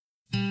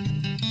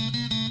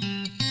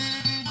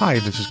Hi,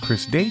 this is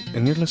Chris Date,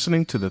 and you're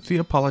listening to the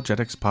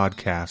Theapologetics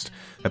Podcast,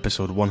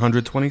 episode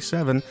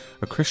 127,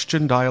 A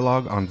Christian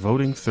Dialogue on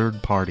Voting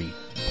Third Party,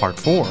 Part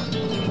 4.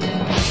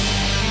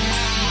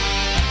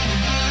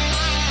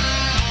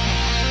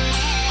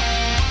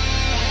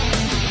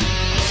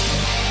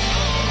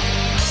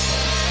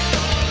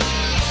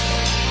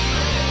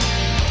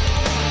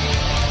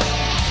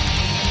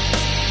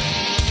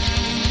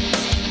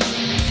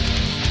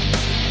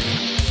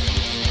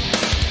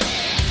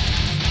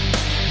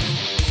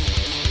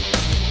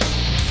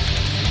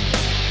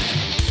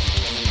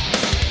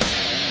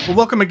 Well,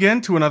 welcome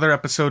again to another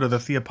episode of the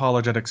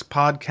Theapologetics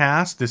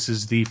Podcast. This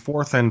is the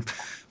fourth and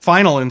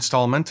final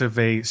installment of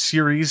a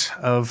series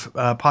of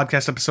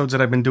podcast episodes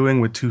that I've been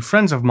doing with two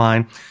friends of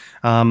mine,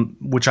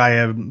 which I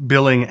am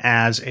billing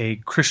as a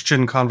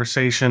Christian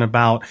conversation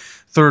about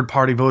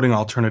third-party voting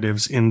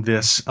alternatives in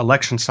this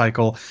election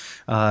cycle,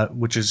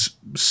 which is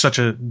such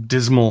a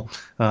dismal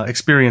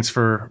experience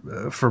for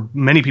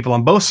many people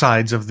on both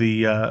sides of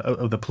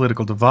the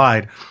political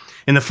divide.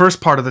 In the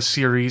first part of the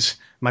series,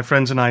 my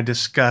friends and I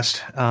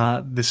discussed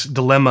this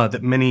dilemma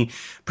that many,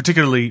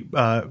 particularly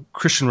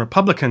Christian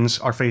Republicans,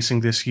 are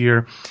facing this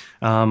year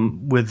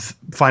with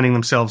finding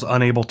themselves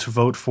unable to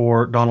vote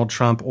for Donald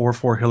Trump or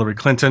for Hillary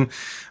Clinton,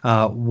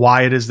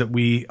 why it is that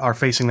we are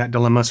facing that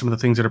dilemma, some of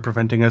the things that are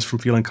preventing us from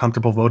feeling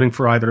comfortable voting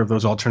for either of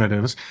those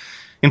alternatives.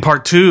 In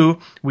part two,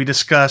 we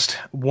discussed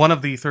one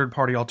of the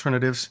third-party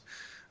alternatives,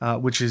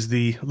 which is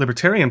the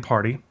Libertarian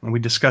Party, and we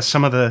discussed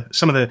some of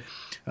the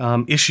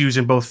issues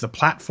in both the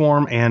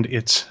platform and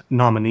its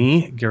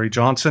nominee, Gary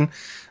Johnson,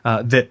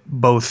 that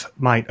both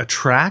might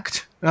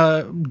attract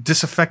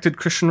disaffected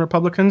Christian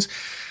Republicans,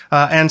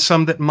 and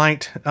some that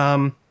might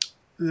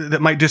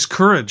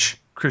discourage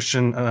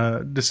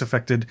Christian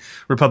disaffected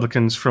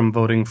Republicans from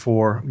voting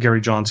for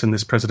Gary Johnson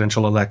this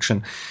presidential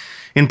election.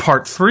 In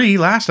part three,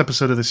 last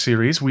episode of the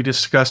series, we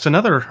discussed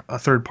another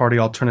third-party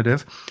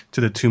alternative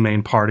to the two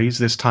main parties,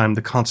 this time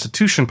the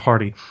Constitution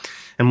Party.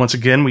 And once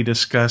again, we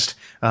discussed,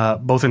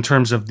 both in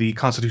terms of the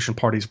Constitution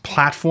Party's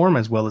platform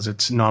as well as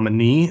its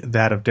nominee,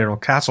 that of Darrell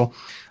Castle,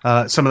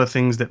 some of the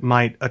things that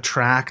might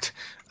attract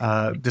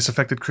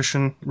disaffected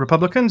Christian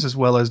Republicans as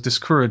well as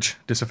discourage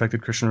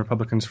disaffected Christian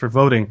Republicans for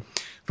voting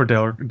for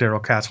Darrell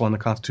Castle and the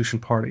Constitution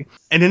Party.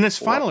 And in this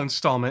final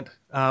installment,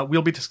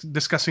 we'll be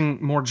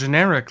discussing more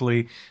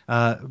generically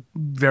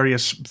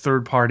various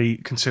third-party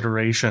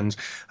considerations.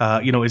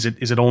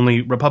 Is it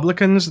only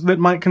Republicans that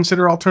might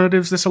consider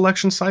alternatives this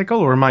election cycle,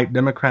 or might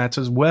Democrats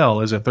as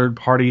well? Is a third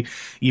party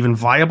even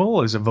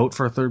viable? Is a vote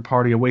for a third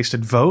party a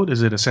wasted vote?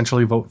 Is it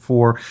essentially vote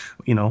for,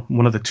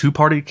 one of the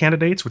two-party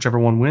candidates, whichever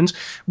one wins?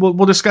 We'll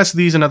discuss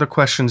these and other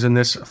questions in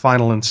this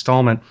final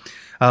installment.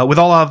 With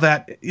all of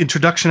that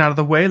introduction out of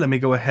the way, let me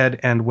go ahead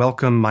and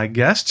welcome my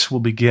guests.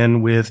 We'll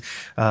begin with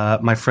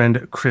my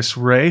friend Chris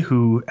Ray,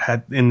 who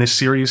in this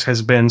series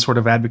has been sort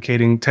of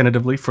advocating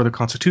tentatively for the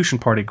Constitution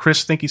Party.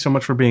 Chris, thank you so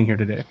much for being here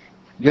today.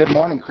 Good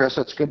morning, Chris.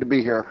 It's good to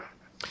be here.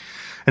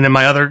 And then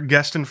my other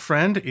guest and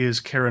friend is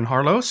Karen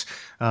Harlos,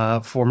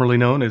 formerly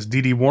known as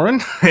Dee Dee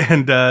Warren,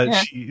 and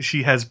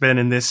she has been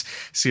in this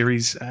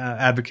series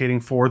advocating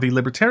for the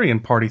Libertarian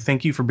Party.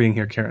 Thank you for being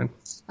here, Karen.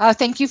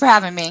 Thank you for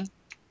having me.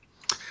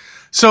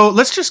 So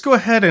let's just go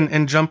ahead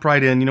and jump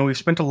right in. We've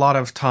spent a lot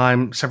of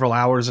time, several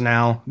hours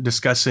now,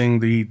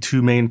 discussing the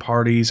two main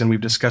parties, and we've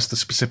discussed the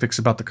specifics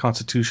about the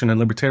Constitution and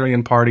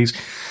Libertarian parties.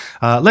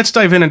 Let's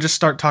dive in and just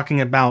start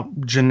talking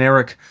about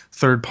generic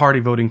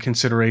third-party voting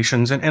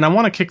considerations. And I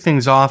want to kick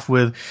things off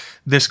with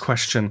this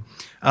question.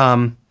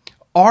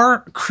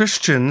 Are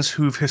Christians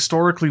who've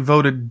historically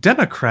voted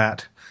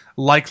Democrat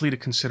likely to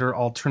consider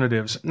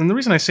alternatives? And the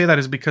reason I say that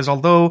is because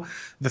although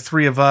the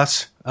three of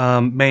us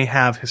may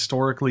have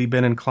historically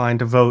been inclined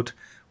to vote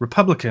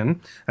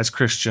Republican as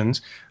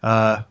Christians,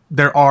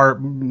 there are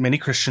many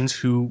Christians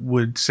who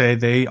would say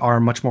they are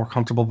much more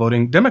comfortable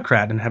voting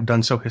Democrat and have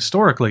done so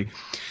historically.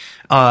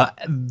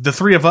 The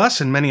three of us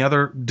and many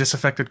other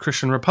disaffected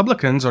Christian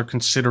Republicans are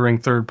considering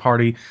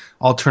third-party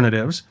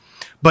alternatives.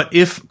 But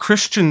if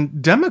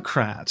Christian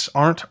Democrats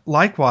aren't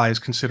likewise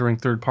considering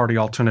third-party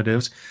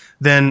alternatives,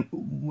 then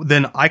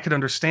I could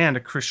understand a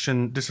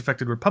Christian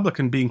disaffected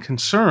Republican being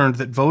concerned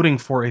that voting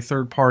for a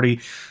third-party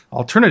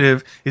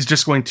alternative is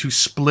just going to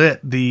split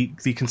the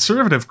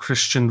conservative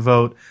Christian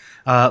vote,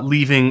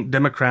 leaving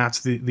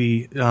Democrats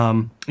with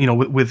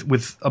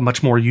a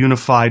much more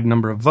unified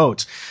number of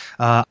votes.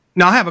 Now,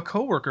 I have a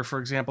coworker, for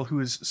example,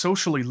 who is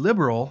socially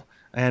liberal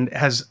and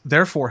has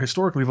therefore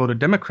historically voted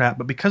Democrat,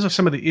 but because of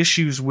some of the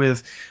issues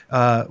with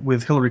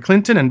Hillary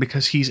Clinton and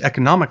because he's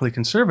economically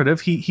conservative,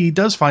 he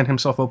does find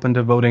himself open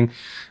to voting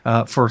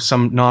for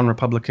some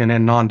non-Republican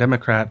and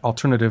non-Democrat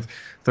alternative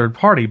third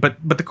party. But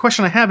the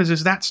question I have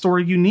is that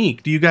story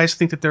unique? Do you guys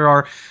think that there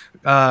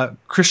are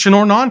Christian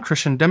or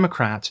non-Christian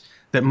Democrats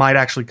that might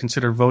actually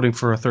consider voting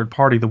for a third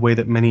party the way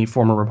that many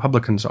former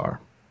Republicans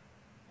are?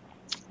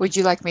 Would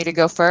you like me to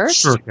go first?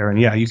 Sure, Karen.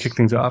 Yeah, you kick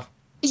things off.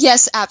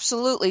 Yes,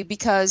 absolutely,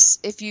 because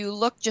if you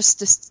look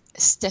just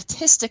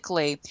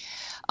statistically,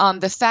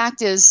 the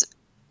fact is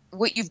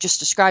what you've just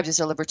described as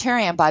a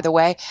libertarian, by the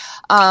way.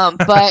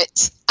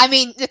 But I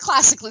mean,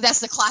 that's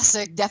the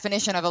classic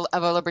definition of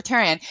a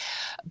libertarian.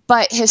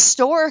 But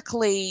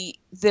historically,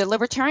 the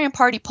Libertarian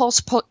Party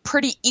polls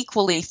pretty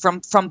equally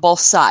from both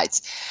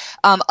sides.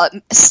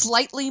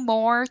 Slightly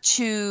more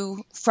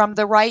from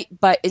the right,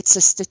 but it's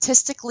a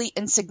statistically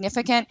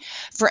insignificant.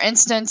 For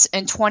instance,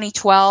 in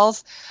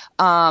 2012,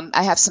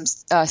 I have some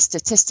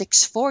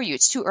statistics for you.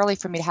 It's too early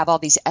for me to have all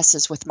these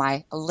S's with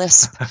my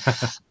lisp.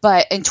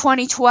 But in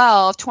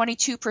 2012,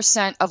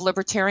 22% of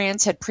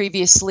libertarians had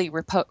previously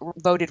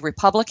voted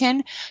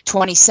Republican.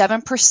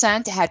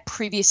 27% had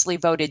previously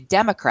voted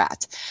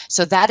Democrat.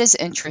 So that is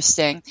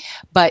interesting.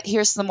 But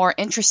here's the more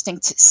interesting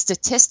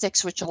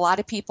statistics, which a lot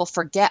of people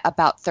forget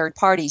about third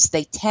parties.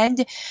 They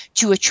tend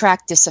to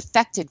attract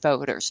disaffected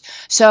voters.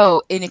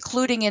 So in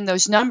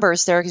those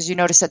numbers there, because you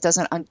notice that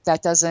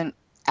doesn't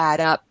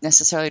add up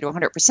necessarily to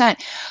 100%,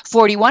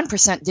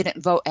 41%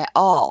 didn't vote at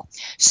all.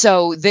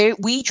 So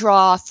we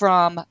draw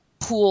from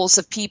pools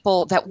of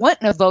people that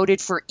wouldn't have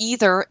voted for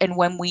either, and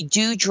when we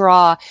do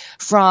draw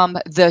from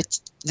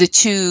the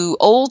two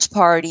old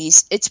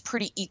parties, it's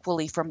pretty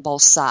equally from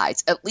both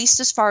sides, at least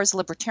as far as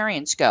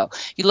libertarians go.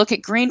 You look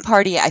at Green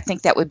Party, I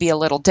think that would be a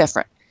little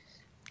different.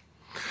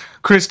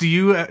 Chris, do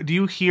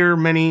you hear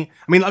many?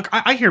 I mean, look,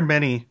 I hear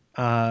many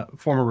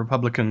former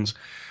Republicans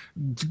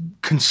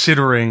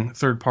considering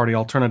third-party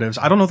alternatives.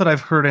 I don't know that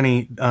I've heard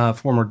any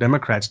former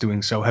Democrats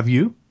doing so. Have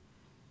you?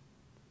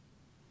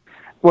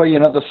 Well,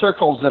 the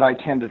circles that I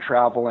tend to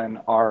travel in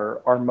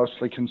are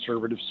mostly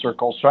conservative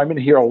circles, so I'm going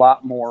to hear a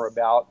lot more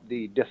about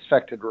the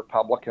disaffected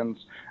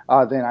Republicans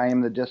than I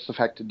am the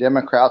disaffected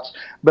Democrats.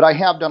 But I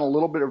have done a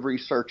little bit of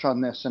research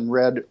on this and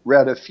read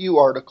a few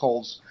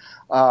articles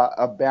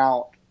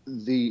about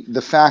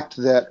the fact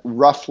that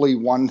roughly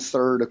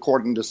 1/3,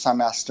 according to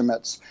some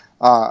estimates,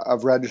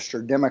 of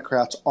registered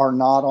Democrats are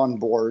not on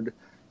board,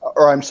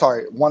 or I'm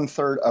sorry,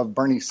 1/3 of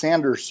Bernie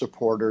Sanders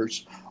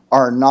supporters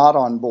are not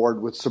on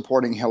board with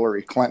supporting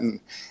Hillary Clinton.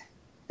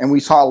 And we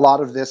saw a lot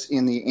of this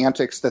in the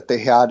antics that they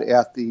had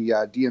at the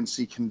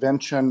DNC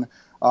convention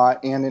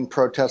and in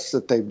protests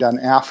that they've done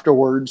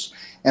afterwards.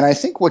 And I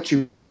think what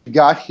you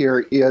got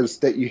here is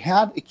that you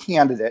had a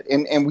candidate,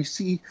 and we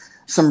see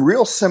some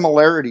real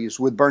similarities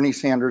with Bernie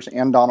Sanders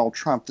and Donald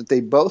Trump, that they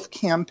both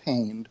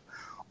campaigned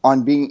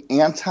on being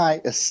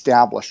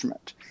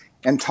anti-establishment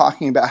and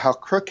talking about how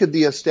crooked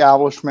the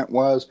establishment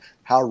was,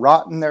 how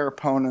rotten their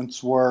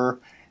opponents were,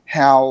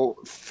 how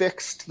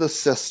fixed the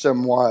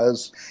system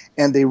was,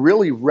 and they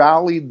really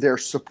rallied their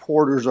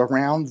supporters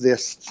around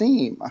this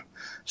theme.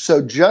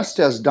 So just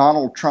as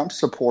Donald Trump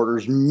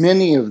supporters,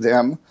 many of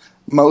them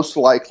most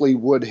likely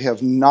would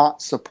have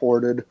not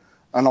supported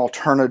an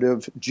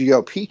alternative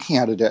GOP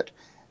candidate,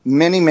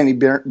 many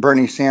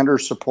Bernie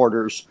Sanders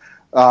supporters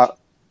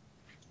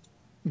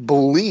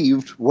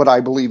believed what I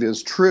believe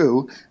is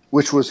true,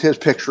 which was his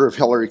picture of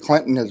Hillary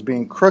Clinton as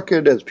being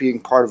crooked, as being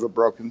part of a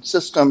broken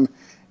system,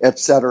 et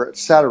cetera, et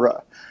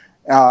cetera.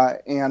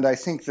 And I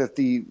think that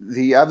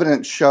the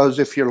evidence shows,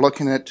 if you're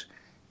looking at,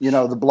 the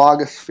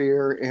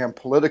blogosphere and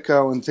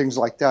Politico and things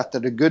like that,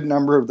 that a good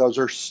number of those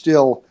are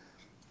still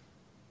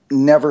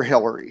never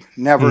Hillary,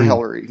 never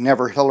Hillary,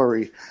 never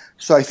Hillary.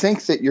 So I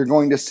think that you're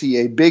going to see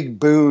a big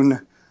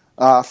boon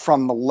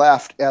from the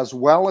left as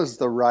well as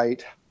the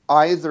right,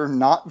 either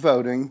not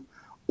voting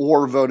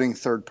or voting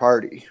third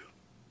party.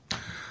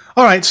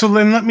 All right, so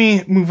then let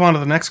me move on to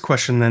the next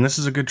question then. This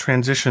is a good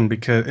transition,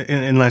 because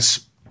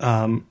unless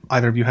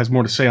either of you has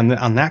more to say on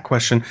that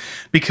question,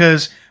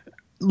 because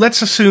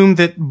let's assume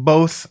that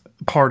both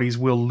parties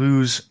will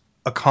lose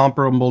a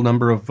comparable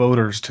number of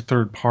voters to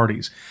third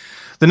parties.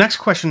 The next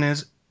question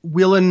is,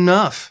 will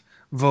enough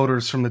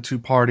voters from the two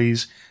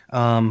parties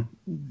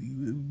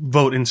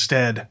vote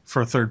instead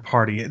for a third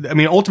party? I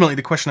mean, ultimately,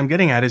 the question I'm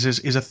getting at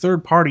is a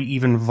third party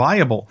even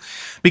viable?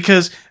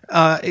 Because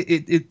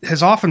it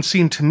has often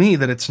seemed to me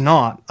that it's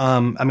not. I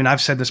mean,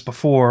 I've said this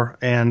before,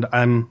 and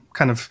I'm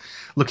kind of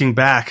looking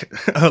back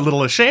a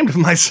little ashamed of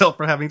myself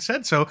for having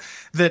said so,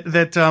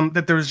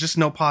 that there is just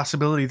no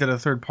possibility that a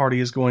third party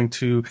is going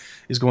to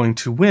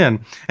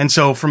win. And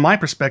so, from my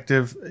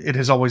perspective, it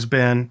has always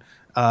been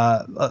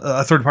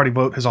a third-party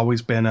vote has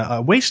always been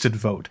a wasted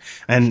vote.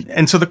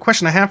 And so the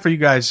question I have for you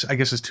guys, I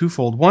guess, is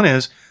twofold. One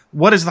is,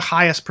 what is the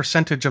highest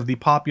percentage of the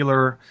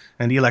popular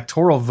and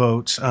electoral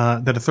votes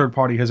that a third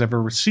party has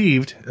ever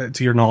received,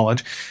 to your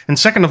knowledge? And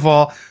second of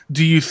all,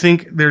 do you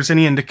think there's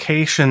any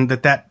indication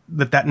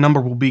that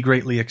number will be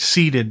greatly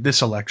exceeded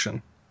this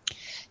election?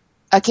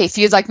 Okay, if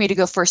you'd like me to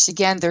go first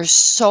again, there's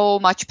so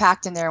much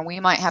packed in there, and we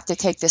might have to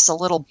take this a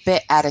little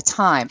bit at a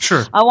time.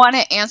 Sure. I want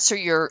to answer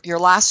your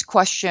last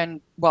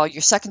question, well,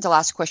 your second to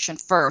last question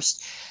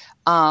first,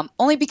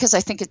 only because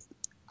I think it,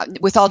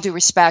 with all due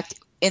respect,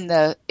 you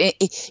got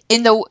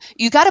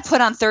to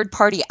put on third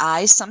party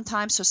eyes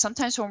sometimes. So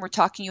sometimes when we're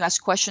talking, you ask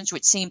questions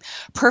which seem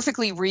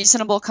perfectly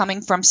reasonable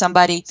coming from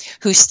somebody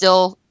who's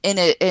still in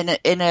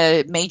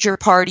a major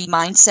party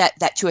mindset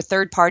that to a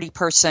third party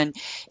person,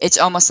 it's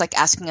almost like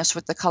asking us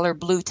what the color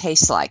blue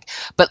tastes like.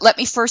 But let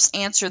me first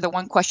answer the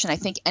one question I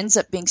think ends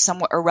up being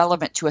somewhat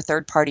irrelevant to a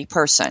third party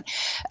person.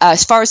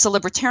 As far as the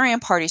Libertarian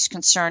Party is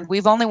concerned,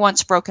 we've only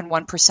once broken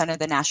 1% of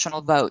the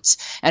national votes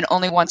and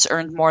only once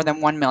earned more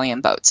than 1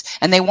 million votes.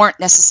 And they weren't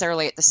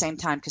necessarily at the same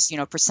time because,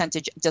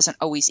 percentage doesn't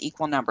always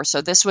equal number.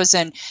 So this was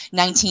in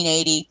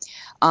 1980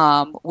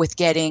 with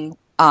getting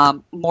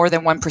more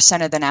than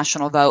 1% of the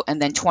national vote.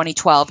 And then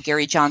 2012,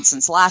 Gary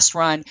Johnson's last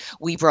run,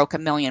 we broke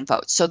 1 million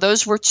votes. So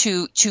those were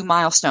two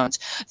milestones.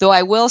 Though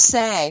I will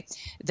say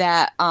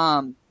that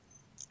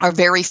our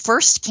very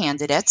first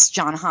candidates,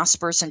 John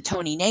Hospers and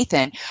Tony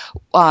Nathan,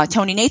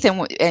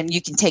 and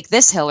you can take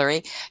this,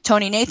 Hillary,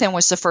 Tony Nathan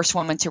was the first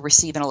woman to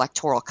receive an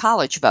electoral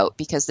college vote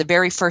because the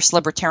very first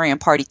Libertarian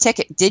Party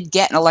ticket did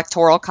get an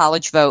electoral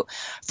college vote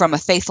from a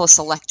faithless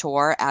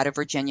elector out of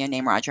Virginia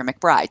named Roger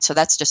McBride. So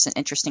that's just an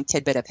interesting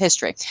tidbit of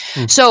history.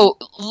 So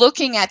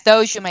looking at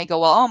those, you may go,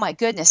 well, oh my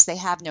goodness, they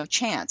have no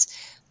chance.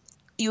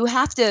 You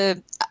have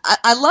to,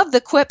 I love the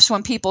quips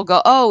when people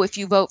go, oh, if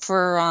you vote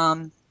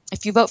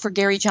for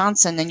Gary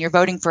Johnson, then you're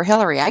voting for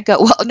Hillary. I go,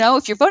 well, no,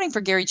 if you're voting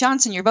for Gary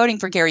Johnson, you're voting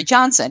for Gary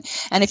Johnson.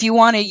 And if you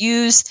want to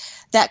use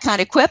that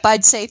kind of quip,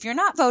 I'd say if you're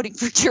not voting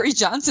for Gary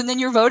Johnson, then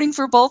you're voting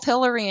for both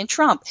Hillary and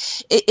Trump.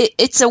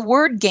 It's a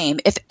word game.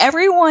 If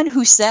everyone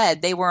who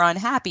said they were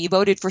unhappy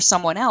voted for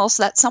someone else,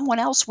 that someone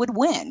else would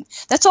win.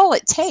 That's all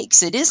it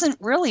takes. It isn't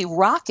really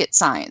rocket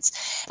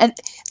science. And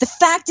the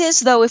fact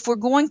is, though, if we're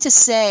going to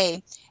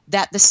say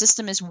that the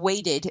system is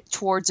weighted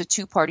towards a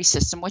two-party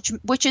system,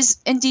 which is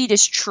indeed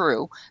is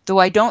true, though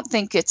I don't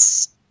think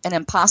it's an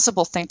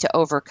impossible thing to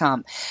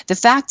overcome. The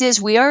fact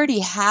is we already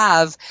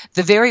have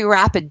the very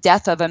rapid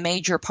death of a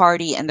major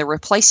party and the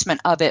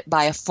replacement of it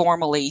by a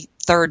formally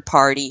third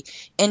party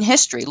in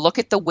history. Look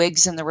at the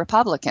Whigs and the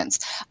Republicans.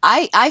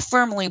 I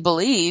firmly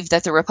believe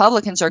that the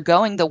Republicans are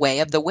going the way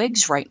of the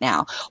Whigs right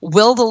now.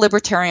 Will the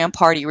Libertarian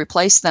Party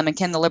replace them, and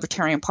can the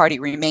Libertarian Party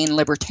remain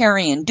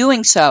libertarian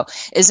doing so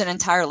is an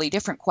entirely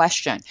different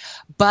question.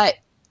 But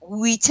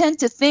we tend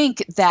to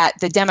think that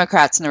the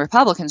Democrats and the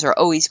Republicans are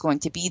always going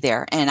to be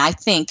there. And I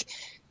think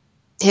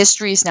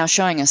history is now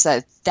showing us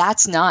that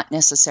that's not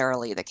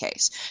necessarily the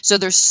case. So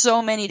there's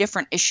so many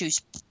different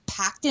issues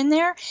packed in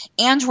there,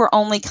 and we're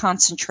only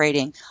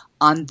concentrating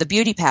on the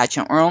beauty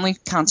pageant. We're only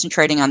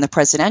concentrating on the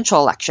presidential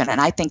election, and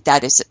I think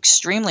that is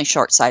extremely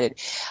short-sighted.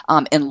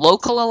 In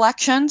local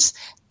elections,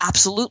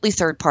 absolutely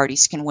third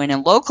parties can win.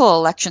 In local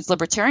elections,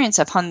 Libertarians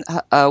have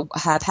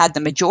had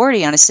the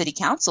majority on a city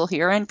council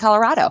here in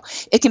Colorado.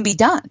 It can be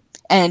done.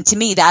 And to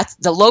me, that's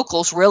the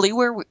locals really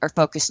where our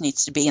focus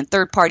needs to be, and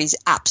third parties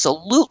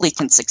absolutely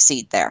can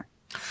succeed there.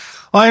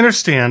 Well, I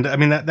understand. I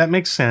mean, that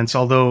makes sense.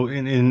 Although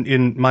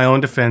in my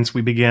own defense,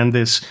 we began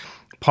this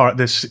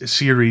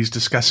series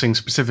discussing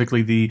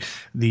specifically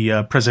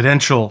the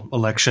presidential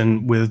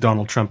election with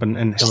Donald Trump and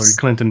Hillary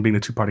Clinton being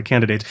the two-party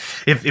candidates.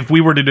 If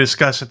we were to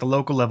discuss at the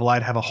local level,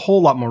 I'd have a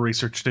whole lot more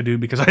research to do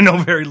because I know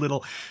very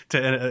little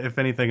if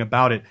anything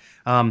about it.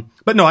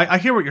 But no, I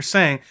hear what you're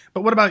saying.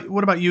 But what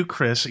about you,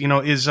 Chris?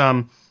 Is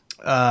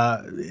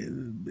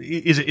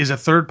a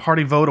third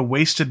party vote a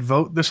wasted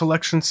vote this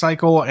election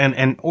cycle,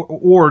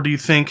 or do you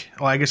think?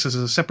 Well, I guess this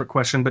is a separate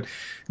question, but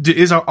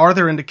are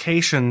there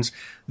indications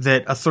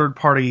that a third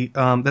party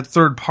that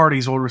third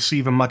parties will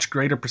receive a much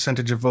greater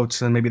percentage of votes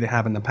than maybe they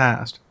have in the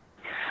past?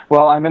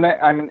 Well,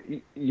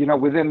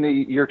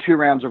 within your two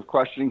rounds of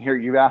questioning here,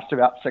 you've asked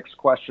about 6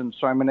 questions,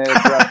 so I'm going to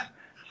address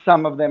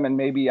some of them and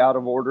maybe out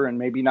of order and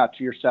maybe not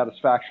to your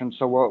satisfaction.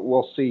 So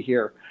we'll see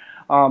here.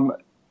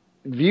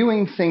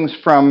 Viewing things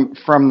from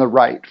the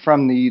right,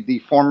 from the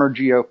former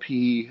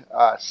GOP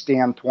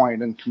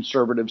standpoint and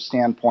conservative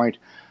standpoint,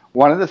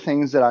 one of the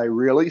things that I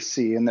really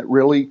see and that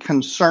really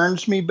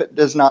concerns me but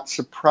does not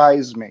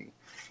surprise me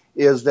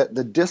is that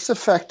the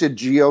disaffected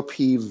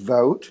GOP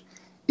vote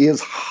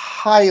is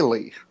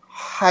highly,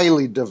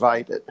 highly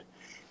divided.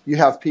 You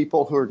have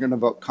people who are going to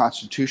vote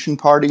Constitution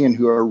Party and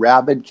who are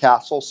rabid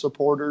Castle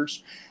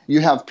supporters. You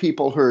have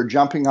people who are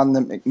jumping on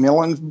the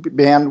McMillan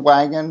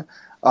bandwagon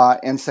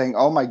and saying,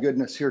 oh my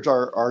goodness, here's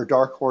our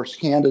dark horse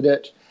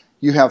candidate.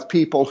 You have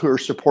people who are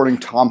supporting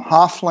Tom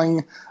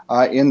Hoefling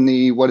in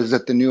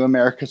the New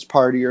Americas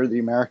Party or the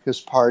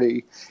Americas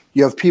Party.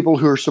 You have people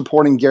who are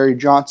supporting Gary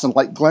Johnson,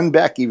 like Glenn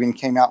Beck even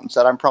came out and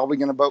said, I'm probably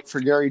going to vote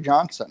for Gary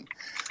Johnson.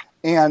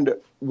 And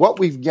what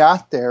we've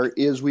got there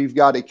is we've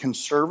got a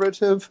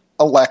conservative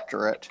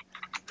electorate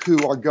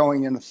who are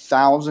going in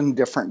 1,000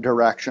 different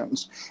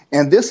directions.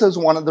 And this is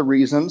one of the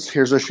reasons,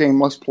 here's a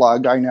shameless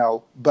plug, I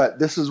know, but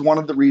this is one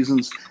of the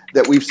reasons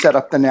that we've set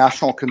up the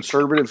National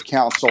Conservative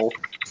Council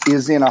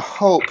is in a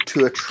hope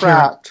to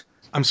attract...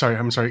 I'm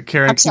sorry.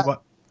 Karen,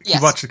 Yes.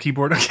 you watch the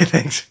keyboard? Okay,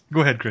 thanks.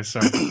 Go ahead, Chris,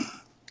 sorry.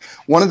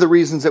 One of the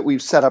reasons that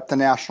we've set up the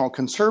National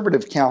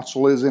Conservative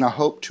Council is in a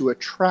hope to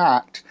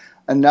attract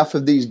enough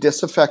of these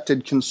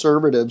disaffected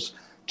conservatives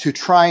to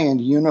try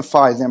and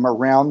unify them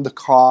around the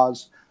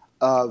cause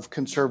of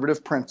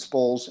conservative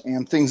principles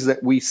and things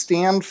that we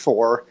stand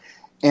for,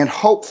 and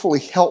hopefully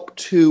help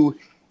to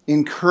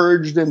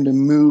encourage them to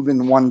move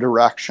in one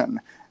direction.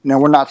 Now,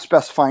 we're not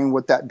specifying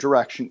what that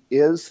direction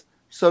is,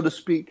 so to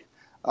speak,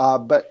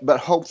 but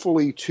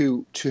hopefully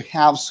to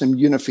have some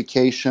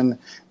unification,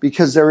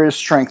 because there is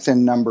strength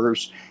in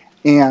numbers.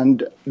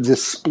 And the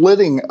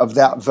splitting of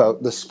that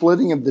vote, the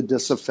splitting of the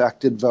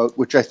disaffected vote,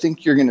 which I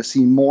think you're going to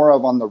see more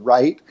of on the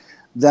right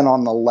than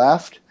on the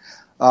left,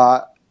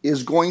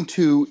 is going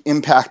to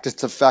impact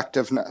its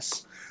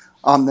effectiveness.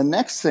 The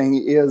next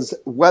thing is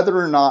whether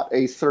or not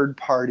a third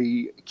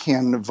party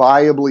can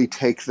viably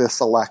take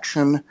this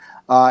election,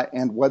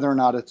 and whether or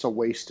not it's a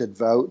wasted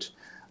vote.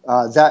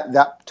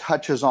 That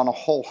touches on a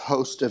whole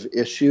host of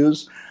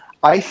issues.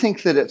 I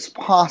think that it's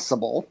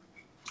possible,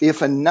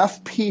 if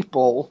enough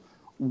people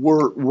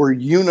were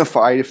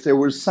unified, if there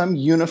was some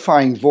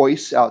unifying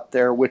voice out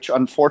there, which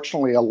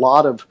unfortunately a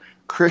lot of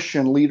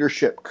Christian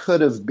leadership could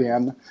have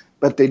been,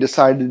 but they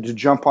decided to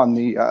jump on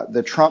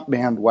the Trump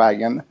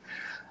bandwagon.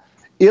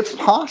 It's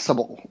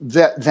possible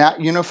that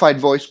that unified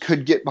voice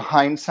could get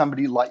behind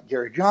somebody like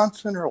Gary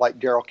Johnson or like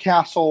Darrell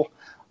Castle,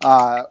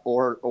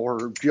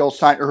 or Jill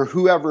Stein, or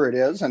whoever it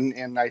is,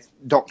 and I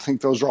don't think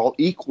those are all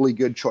equally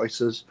good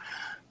choices,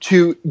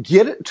 to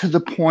get it to the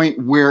point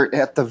where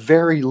at the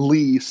very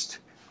least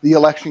the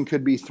election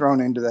could be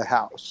thrown into the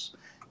House.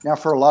 Now,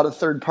 for a lot of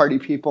third-party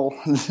people,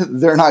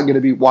 they're not going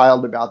to be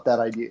wild about that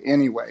idea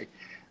anyway,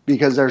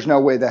 because there's no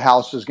way the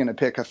House is going to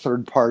pick a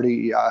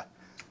third-party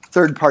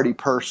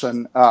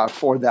person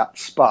for that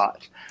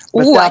spot.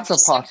 But Ooh, that's I a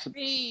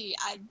possibility.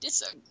 I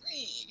disagree.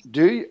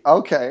 Do you?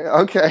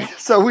 Okay.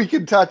 So we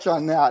can touch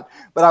on that.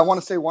 But I want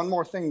to say one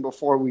more thing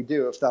before we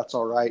do, if that's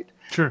all right.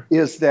 Sure.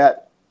 Is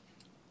that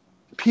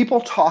people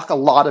talk a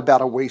lot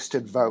about a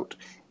wasted vote.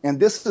 And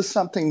this is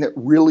something that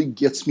really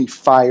gets me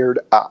fired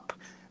up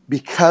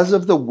because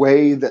of the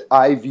way that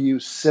I view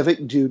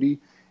civic duty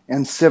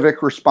and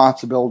civic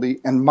responsibility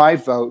and my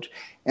vote.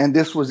 And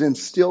this was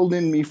instilled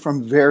in me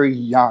from very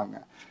young.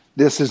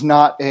 This is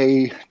not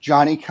a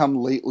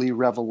Johnny-come-lately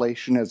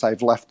revelation as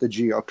I've left the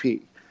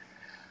GOP.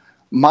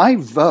 My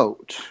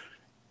vote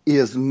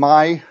is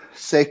my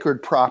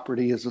sacred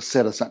property as a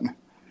citizen.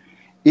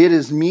 It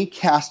is me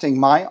casting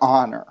my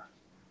honor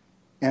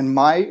and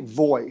my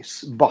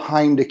voice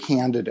behind a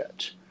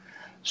candidate.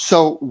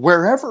 So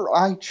wherever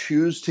I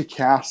choose to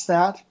cast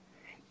that,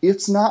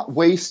 it's not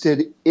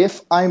wasted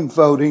if I'm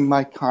voting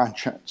my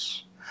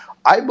conscience.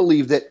 I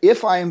believe that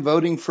if I am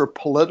voting for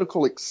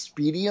political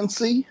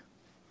expediency,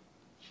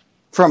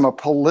 from a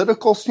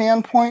political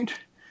standpoint,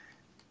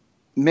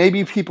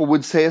 maybe people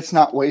would say it's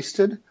not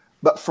wasted,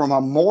 but from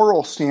a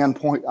moral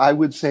standpoint, I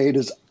would say it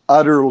is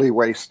utterly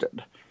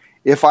wasted.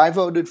 If I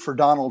voted for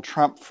Donald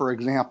Trump, for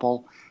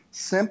example,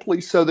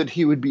 simply so that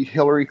he would beat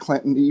Hillary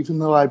Clinton, even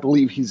though I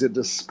believe he's a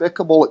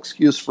despicable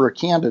excuse for a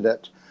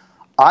candidate,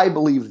 I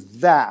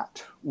believe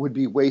that would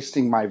be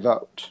wasting my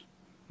vote.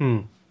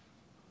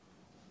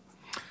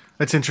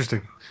 That's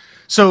interesting.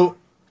 So,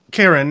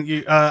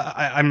 Karen,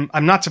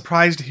 I'm not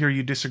surprised to hear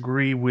you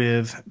disagree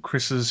with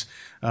Chris's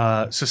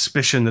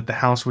suspicion that the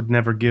House would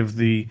never give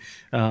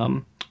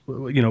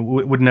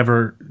would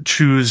never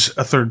choose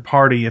a third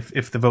party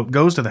if the vote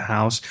goes to the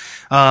House.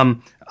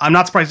 I'm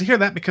not surprised to hear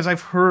that because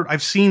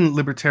I've seen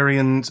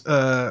libertarian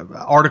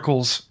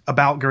articles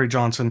about Gary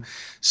Johnson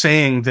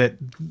saying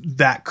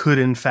that could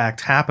in fact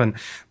happen.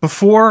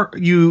 Before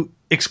you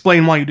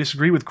explain why you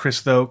disagree with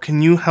Chris, though,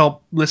 can you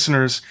help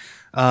listeners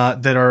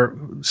that are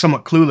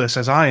somewhat clueless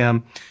as I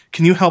am,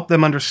 can you help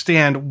them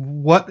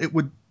understand what it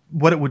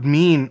would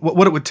mean,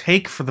 what it would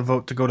take for the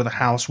vote to go to the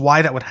House,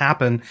 why that would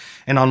happen,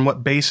 and on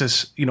what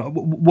basis,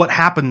 what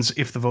happens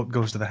if the vote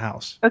goes to the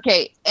House?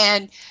 Okay,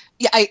 and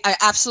yeah, I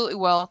absolutely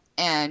will,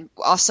 and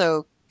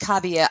also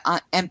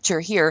caveat emptor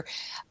here.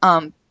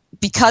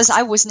 Because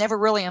I was never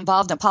really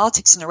involved in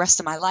politics in the rest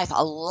of my life,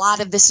 a lot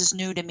of this is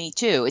new to me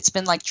too. It's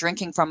been like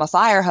drinking from a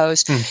fire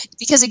hose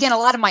because, again, a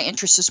lot of my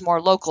interest is more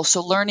local.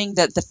 So learning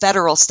the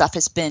federal stuff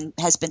has been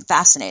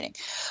fascinating.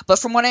 But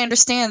from what I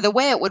understand, the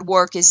way it would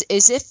work is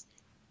if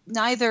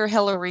neither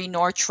Hillary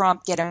nor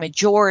Trump get a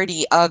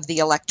majority of the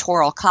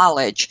Electoral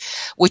College,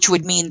 which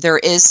would mean there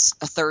is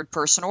a third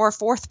person or a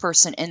fourth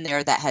person in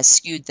there that has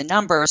skewed the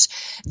numbers,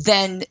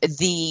 then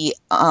the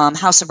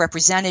House of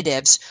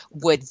Representatives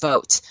would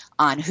vote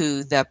on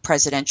who the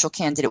presidential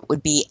candidate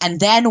would be, and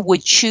then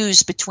would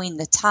choose between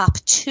the top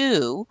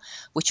two,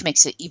 which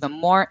makes it even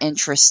more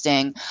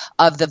interesting,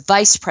 of the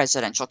vice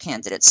presidential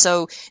candidates.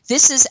 So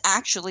this is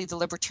actually the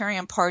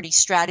Libertarian Party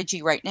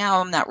strategy right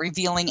now. I'm not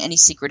revealing any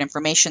secret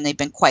information. They've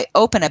been quite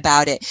open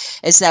about it.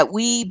 Is that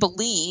we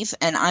believe,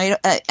 and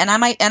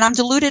I'm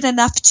deluded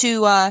enough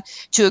to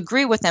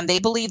agree with them. They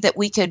believe that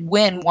we could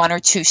win one or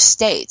two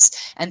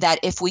states, and that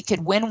if we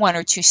could win one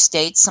or two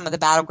states, some of the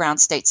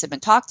battleground states have been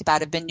talked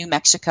about have been New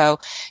Mexico,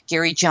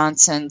 Gary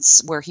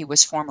Johnson's, where he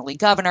was formerly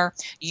governor,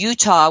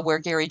 Utah, where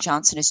Gary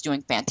Johnson is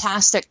doing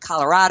fantastic,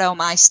 Colorado,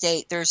 my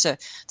state. There's a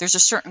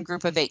certain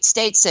group of 8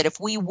 states that if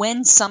we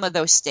win some of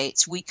those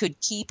states, we could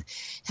keep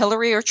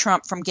Hillary or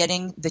Trump from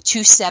getting the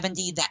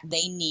 270 that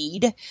they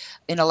need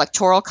in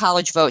electoral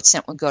college votes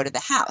and it would go to the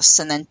House.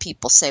 And then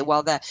people say,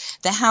 well, the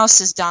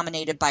House is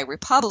dominated by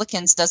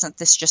Republicans. Doesn't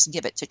this just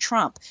give it to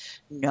Trump?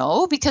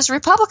 No, because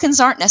Republicans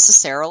aren't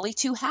necessarily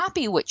too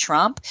happy with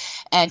Trump,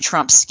 and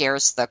Trump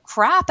scares the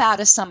crap out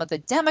of some of the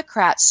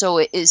Democrats. So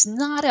it is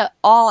not at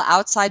all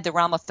outside the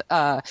realm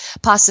of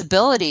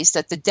possibilities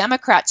that the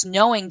Democrats,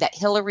 knowing that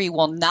Hillary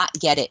will not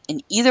get it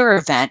in either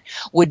event,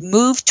 would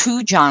move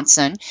to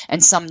Johnson,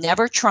 and some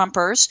never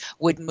Trumpers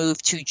would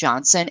move to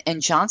Johnson,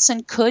 and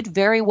Johnson could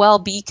very well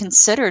be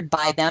considered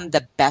by them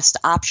the best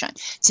option.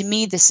 To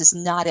me, this is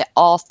not at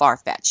all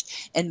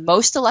far-fetched. In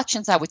most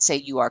elections, I would say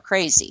you are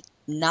crazy.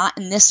 Not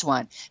in this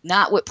one.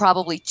 Not with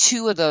probably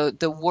two of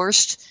the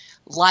worst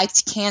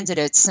liked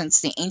candidates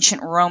since the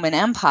ancient Roman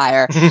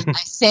Empire. I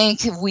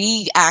think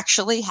we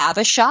actually have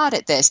a shot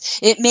at this.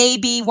 It may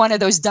be one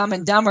of those Dumb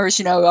and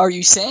Dumbers, are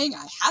you saying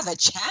I have a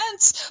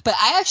chance? But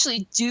I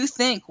actually do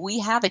think we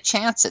have a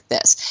chance at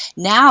this.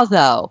 Now,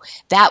 though,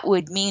 that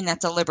would mean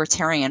that the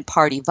Libertarian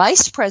Party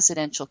vice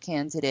presidential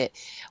candidate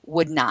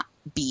would not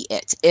be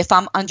it. If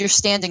I'm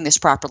understanding this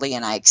properly,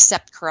 and I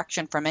accept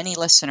correction from any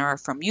listener or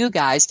from you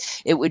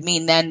guys, it would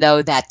mean then,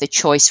 though, that the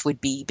choice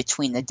would be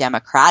between the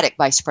Democratic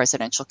vice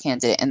presidential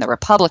candidate and the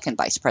Republican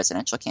vice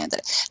presidential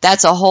candidate.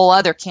 That's a whole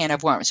other can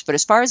of worms. But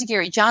as far as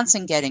Gary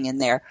Johnson getting in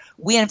there,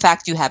 we in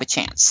fact do have a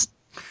chance.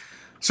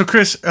 So,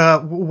 Chris,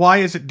 why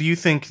is it, do you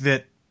think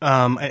that,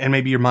 and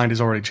maybe your mind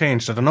has already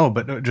changed, I don't know,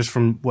 but just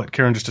from what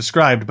Karen just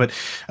described, but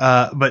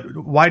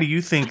why do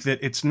you think that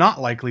it's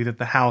not likely that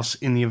the House,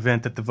 in the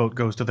event that the vote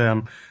goes to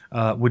them,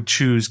 would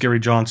choose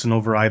Gary Johnson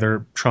over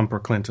either Trump or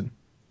Clinton?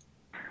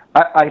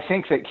 I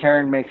think that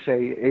Karen makes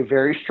a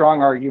very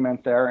strong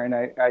argument there, and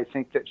I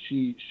think that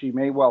she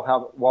may well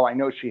have, well, I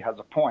know she has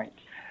a point.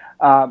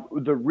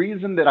 The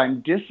reason that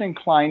I'm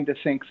disinclined to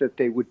think that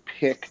they would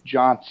pick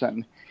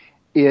Johnson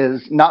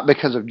is not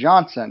because of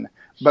Johnson,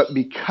 but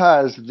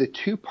because the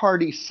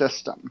two-party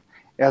system,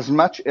 as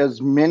much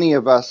as many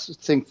of us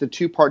think the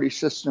two-party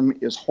system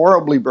is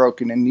horribly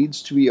broken and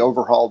needs to be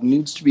overhauled,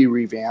 needs to be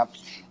revamped,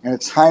 and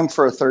it's time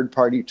for a third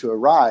party to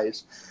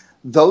arise,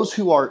 those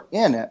who are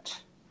in it,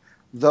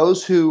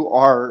 those who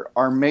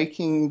are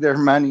making their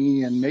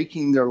money and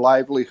making their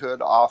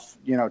livelihood off,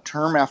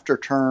 term after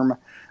term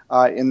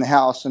in the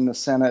House and the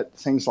Senate,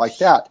 things like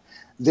that,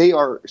 they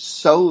are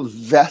so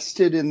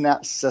vested in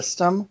that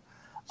system.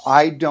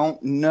 I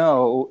don't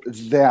know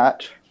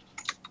that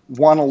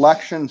one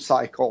election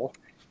cycle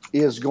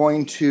is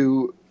going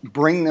to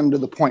bring them to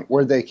the point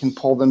where they can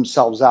pull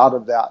themselves out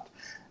of that.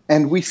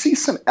 And we see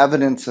some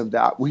evidence of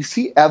that. We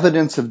see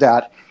evidence of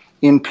that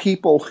in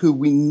people who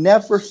we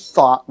never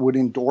thought would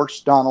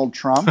endorse Donald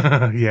Trump.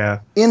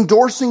 Yeah.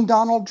 Endorsing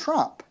Donald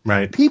Trump.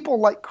 Right.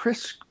 People like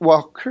Chris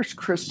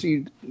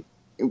Christie,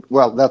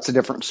 well, that's a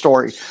different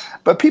story.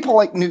 But people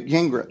like Newt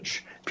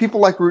Gingrich, people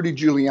like Rudy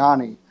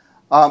Giuliani,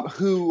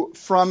 who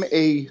from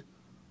a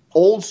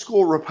old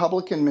school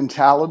Republican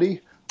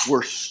mentality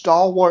were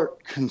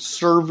stalwart,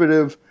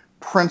 conservative,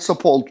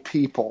 principled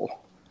people,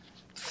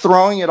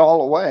 throwing it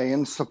all away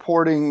and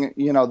supporting,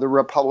 the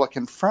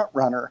Republican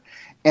frontrunner.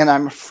 And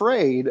I'm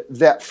afraid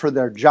that for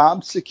their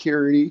job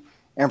security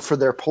and for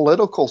their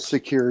political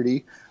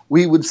security,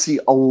 we would see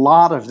a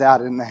lot of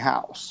that in the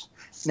House.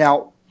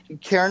 Now,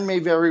 Karen may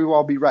very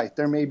well be right.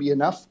 There may be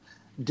enough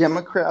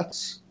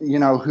Democrats,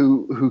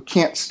 who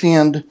can't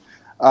stand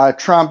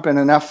Trump, and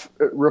enough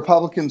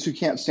Republicans who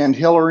can't stand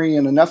Hillary,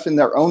 and enough in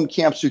their own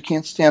camps who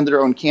can't stand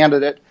their own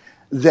candidate,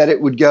 that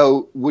it would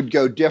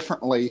go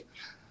differently.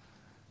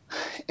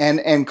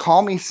 And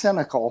call me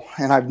cynical,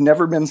 and I've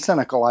never been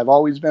cynical. I've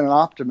always been an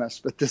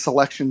optimist, but this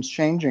election's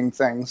changing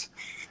things.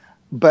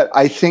 But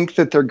I think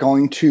that they're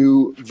going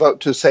to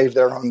vote to save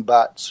their own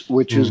butts,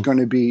 which is going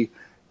to be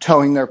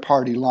towing their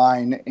party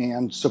line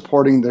and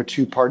supporting their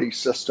two-party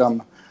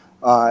system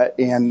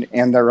and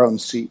their own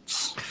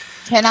seats.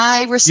 Can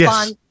I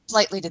respond? Yes.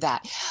 Slightly to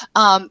that.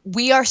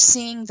 We are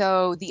seeing,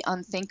 though, the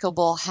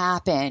unthinkable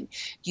happen.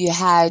 You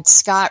had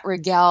Scott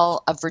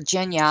Rigell of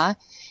Virginia,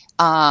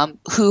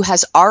 who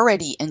has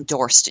already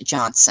endorsed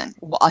Johnson,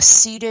 a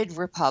seated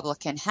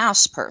Republican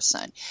House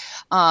person.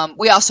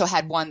 We also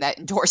had one that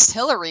endorsed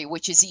Hillary,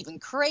 which is even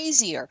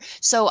crazier.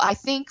 So I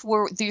think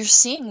you're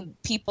seeing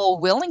people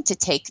willing to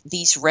take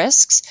these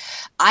risks.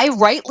 I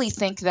rightly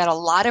think that a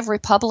lot of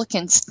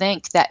Republicans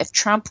think that if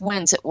Trump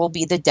wins, it will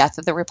be the death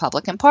of the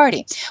Republican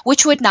Party,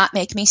 which would not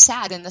make me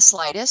sad in the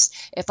slightest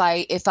if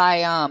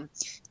I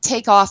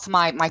take off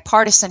my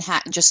partisan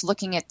hat and just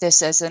looking at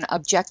this as an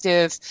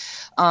objective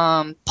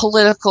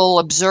political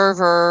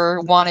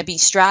observer, wannabe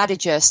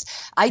strategist.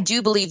 I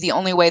do believe the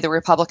only way the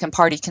Republican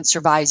Party can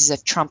survive is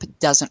if Trump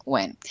doesn't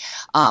win.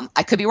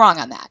 I could be wrong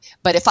on that.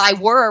 But if I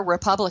were a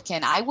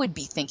Republican, I would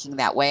be thinking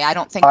that way. I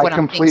don't think what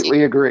I'm thinking. I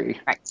completely agree.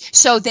 Right.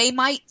 So they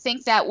might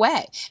think that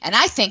way. And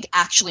I think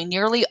actually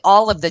nearly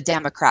all of the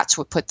Democrats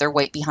would put their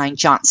weight behind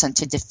Johnson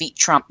to defeat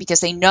Trump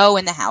because they know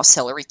in the House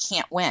Hillary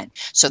can't win.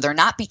 So they're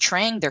not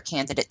betraying their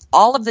candidate candidate.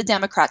 All of the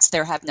Democrats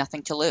there have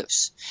nothing to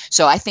lose.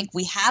 So I think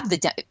we have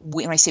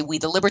when I say we,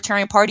 the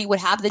Libertarian Party would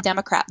have the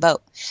Democrat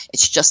vote.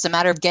 It's just a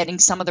matter of getting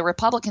some of the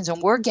Republicans,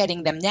 and we're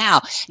getting them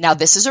now. Now,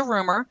 this is a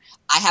rumor.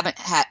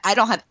 I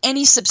don't have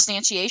any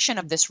substantiation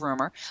of this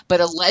rumor,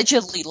 but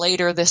allegedly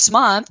later this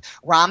month,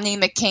 Romney,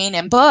 McCain,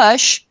 and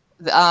Bush,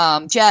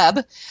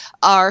 Jeb,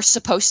 are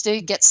supposed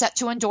to get set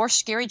to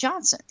endorse Gary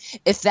Johnson.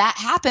 If that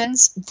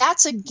happens,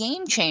 that's a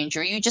game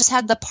changer. You just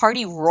had the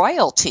party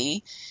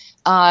royalty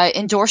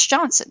endorse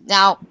Johnson.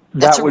 Now,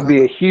 that would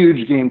be a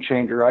huge game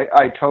changer.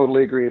 I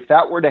totally agree. If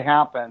that were to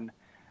happen,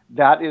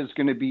 that is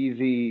going to be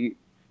the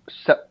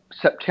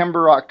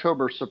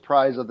September-October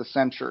surprise of the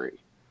century.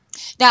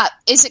 Now,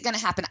 is it going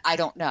to happen? I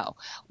don't know.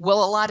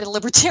 Will a lot of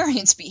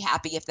libertarians be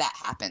happy if that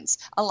happens?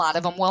 A lot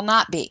of them will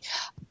not be.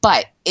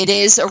 But it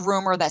is a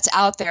rumor that's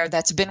out there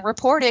that's been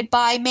reported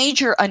by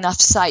major enough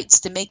sites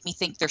to make me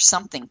think there's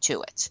something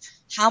to it.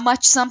 How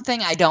much something,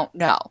 I don't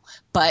know.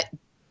 But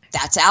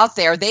that's out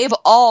there. They've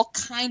all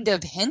kind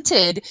of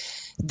hinted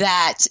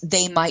that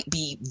they might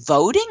be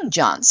voting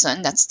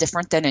Johnson. That's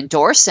different than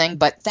endorsing.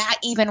 But that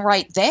even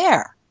right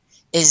there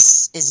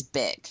is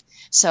big.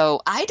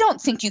 So I don't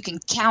think you can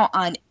count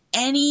on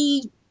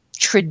any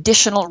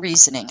traditional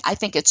reasoning. I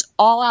think it's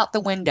all out the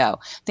window.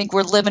 I think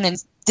we're living in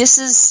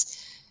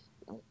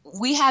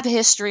we have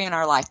history in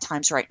our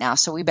lifetimes right now,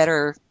 so we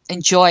better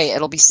enjoy it.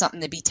 It'll be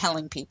something to be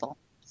telling people.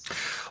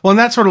 Well, and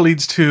that sort of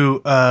leads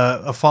to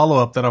a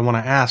follow-up that I want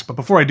to ask. But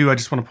before I do, I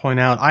just want to point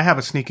out, I have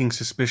a sneaking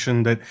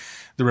suspicion that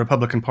the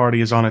Republican Party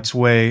is on its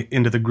way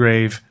into the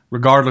grave,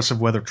 regardless of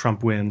whether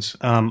Trump wins.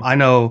 I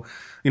know,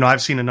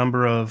 I've seen a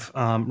number of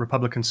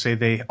Republicans say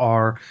they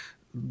are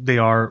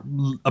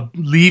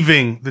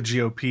leaving the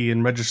GOP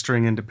and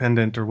registering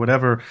independent or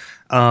whatever,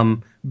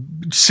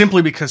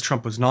 simply because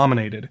Trump was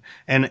nominated.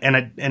 And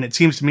it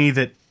seems to me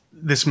that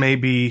this may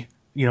be,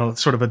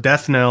 sort of a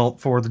death knell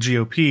for the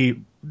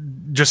GOP.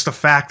 Just the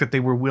fact that they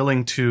were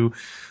willing to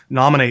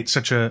nominate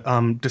such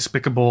a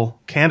despicable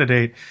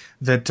candidate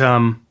that,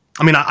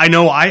 I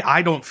know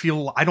I don't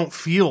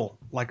feel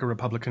like a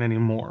Republican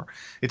anymore.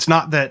 It's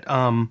not that,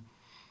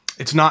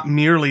 it's not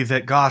merely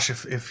that, gosh,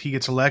 if he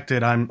gets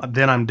elected, I'm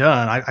done.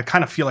 I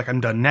kind of feel like I'm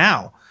done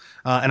now,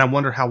 and I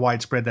wonder how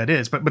widespread that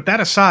is. But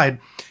that aside,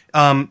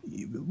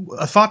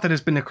 a thought that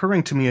has been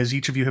occurring to me as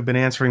each of you have been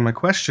answering my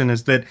question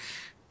is that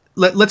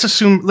let's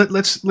assume,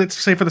 let's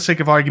say for the sake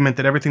of argument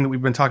that everything that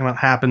we've been talking about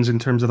happens in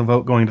terms of the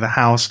vote going to the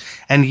House,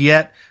 and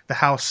yet the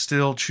House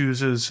still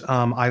chooses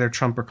either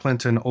Trump or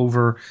Clinton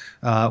over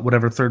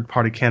whatever third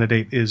party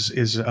candidate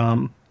is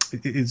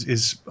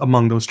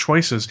among those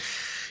choices.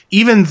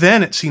 Even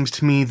then, it seems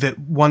to me that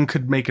one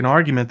could make an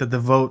argument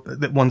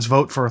that one's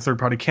vote for a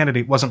third-party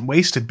candidate wasn't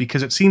wasted,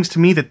 because it seems to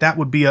me that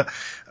would be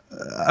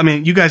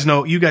you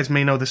guys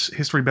may know this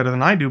history better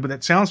than I do, but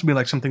it sounds to me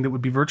like something that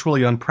would be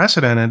virtually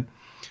unprecedented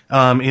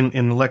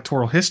in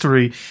electoral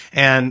history,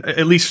 and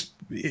at least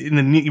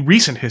in the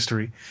recent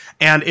history.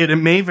 And it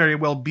may very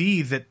well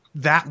be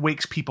that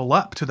wakes people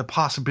up to the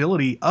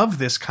possibility of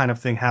this kind of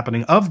thing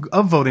happening,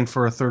 of voting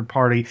for a third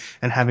party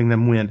and having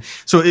them win.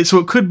 So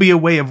it could be a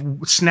way of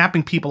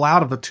snapping people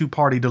out of the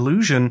two-party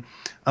delusion,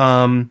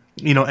 and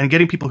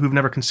getting people who've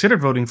never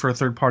considered voting for a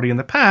third party in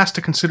the past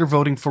to consider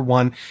voting for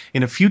one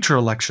in a future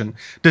election.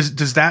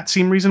 Does that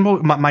seem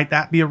reasonable? Might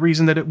that be a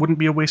reason that it wouldn't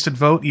be a wasted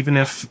vote, even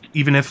if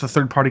the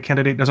third party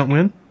candidate doesn't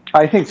win?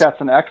 I think that's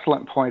an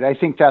excellent point. I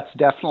think that's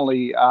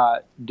definitely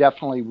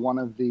one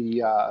of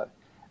the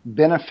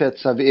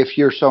benefits of, if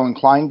you're so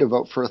inclined to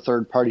vote for a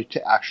third party,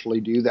 to actually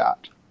do that.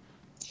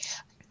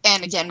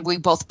 And again, we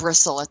both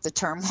bristle at the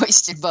term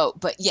wasted vote,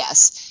 but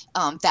yes,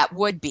 that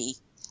would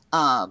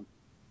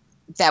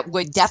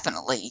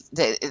definitely,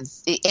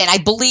 and I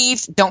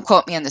believe, don't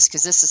quote me on this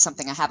because this is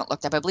something I haven't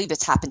looked up, I believe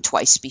it's happened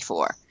twice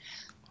before.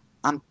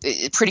 I'm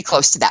pretty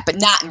close to that, but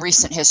not in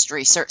recent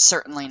history,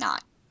 certainly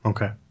not.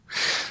 Okay.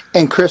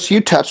 And Chris,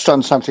 you touched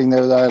on something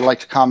there that I'd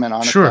like to comment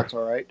on, Sure. If that's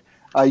all right.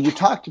 You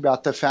talked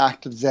about the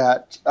fact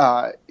that,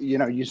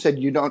 you said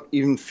you don't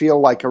even feel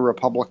like a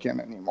Republican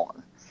anymore.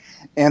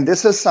 And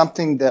this is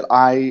something that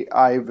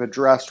I've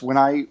addressed when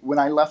I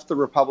left the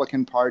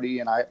Republican Party,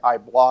 and I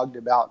blogged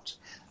about,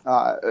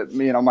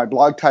 my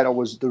blog title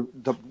was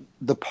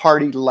the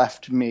party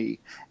left me.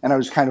 And I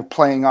was kind of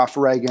playing off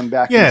Reagan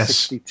back in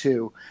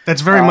 1962.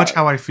 That's very much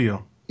how I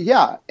feel.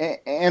 Yeah,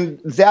 and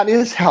that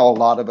is how a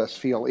lot of us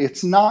feel.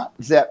 It's not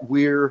that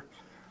we're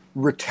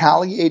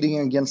retaliating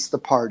against the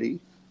party.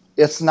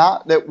 It's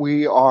not that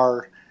we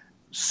are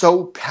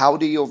so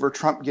pouty over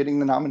Trump getting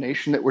the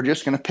nomination that we're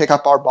just going to pick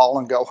up our ball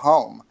and go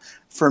home.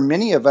 For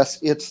many of us,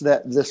 it's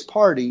that this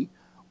party,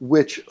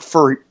 which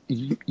for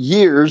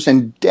years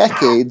and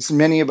decades,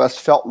 many of us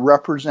felt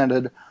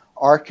represented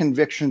our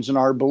convictions and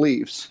our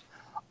beliefs,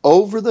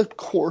 over the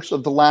course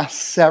of the last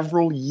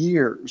several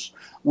years,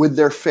 with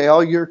their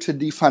failure to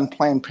defund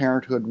Planned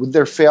Parenthood, with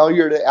their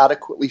failure to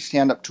adequately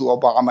stand up to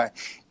Obama,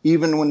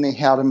 even when they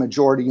had a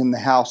majority in the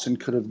House and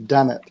could have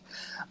done it,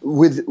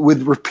 with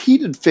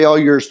repeated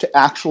failures to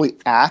actually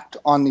act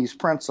on these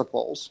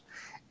principles,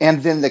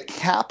 and then the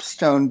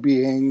capstone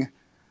being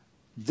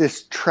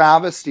this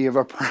travesty of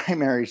a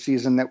primary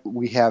season that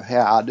we have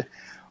had,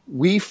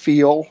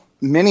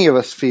 many of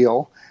us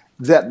feel,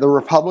 that the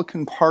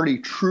Republican Party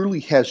truly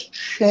has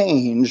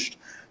changed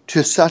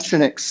to such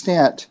an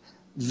extent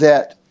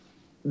that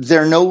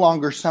they're no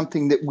longer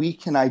something that we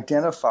can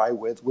identify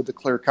with a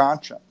clear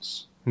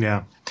conscience.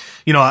 Yeah.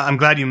 I'm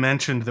glad you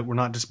mentioned that we're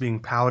not just being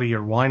pouty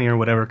or whiny or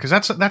whatever, because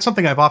that's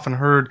something I've often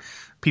heard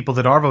people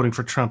that are voting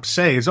for Trump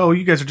say is, oh,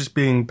 you guys are just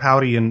being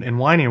pouty and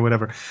whiny or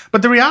whatever.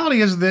 But the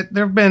reality is that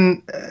there have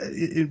been,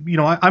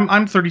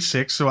 I'm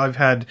 36, so I've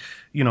had,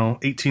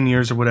 18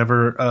 years or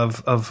whatever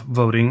of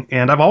voting,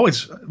 and I've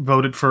always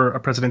voted for a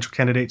presidential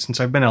candidate since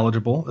I've been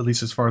eligible, at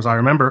least as far as I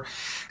remember.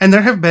 And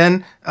there have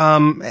been,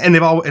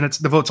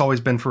 the vote's always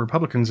been for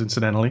Republicans,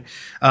 incidentally.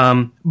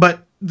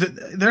 But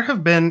there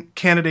have been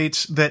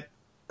candidates that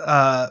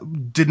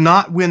did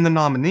not win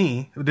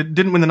the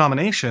didn't win the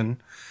nomination,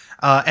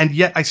 and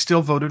yet I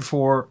still voted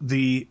for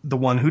the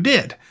one who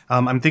did.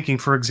 I'm thinking,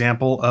 for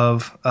example,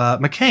 of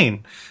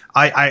McCain.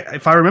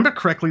 If I remember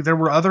correctly, there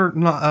were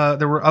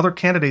other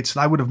candidates that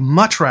I would have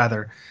much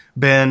rather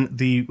been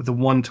the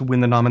one to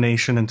win the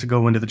nomination and to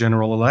go into the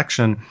general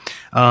election.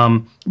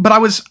 But I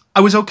was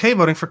okay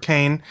voting for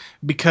Kaine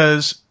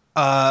because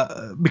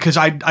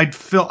I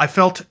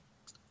felt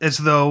as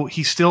though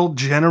he still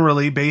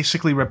generally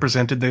basically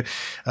represented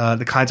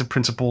the kinds of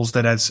principles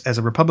that as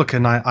a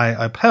Republican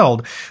I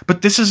upheld.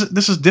 But this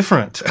is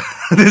different.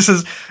 This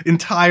is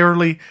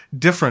entirely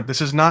different.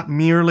 This is not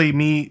merely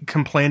me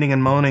complaining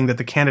and moaning that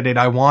the candidate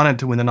I wanted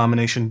to win the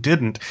nomination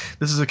didn't.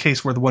 This is a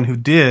case where the one who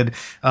did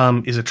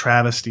is a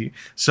travesty.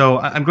 So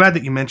I'm glad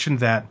that you mentioned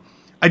that.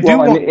 And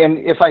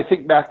if I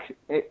think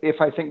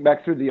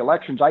back through the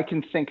elections, I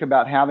can think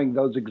about having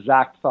those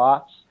exact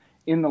thoughts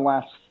in the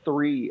last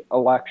 3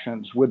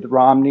 elections with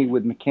Romney,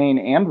 with McCain,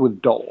 and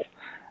with Dole.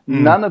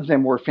 None of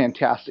them were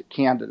fantastic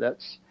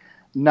candidates.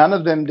 None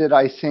of them did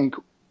I think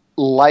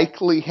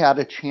likely had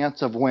a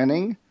chance of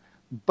winning,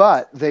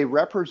 but they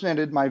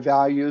represented my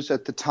values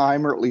at the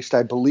time, or at least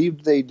I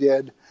believed they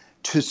did,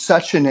 to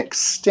such an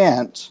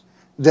extent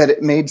that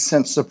it made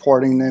sense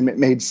supporting them. It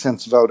made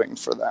sense voting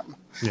for them.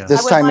 Yeah.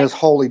 This time is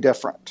wholly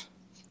different.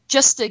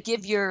 Just to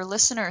give your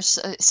listeners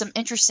some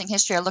interesting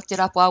history, I looked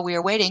it up while we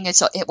were waiting.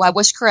 I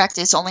was correct.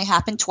 It's only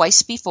happened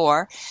twice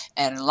before.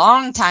 And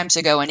long times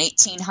ago in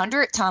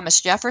 1800,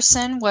 Thomas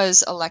Jefferson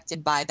was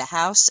elected by the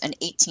House. In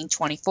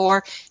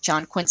 1824,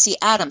 John Quincy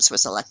Adams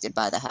was elected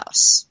by the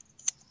House.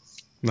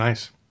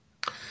 Nice.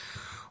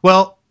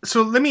 Well,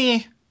 so let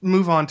me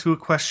move on to a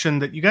question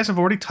that you guys have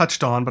already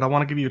touched on, but I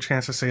want to give you a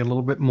chance to say a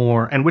little bit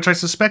more, and which I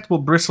suspect will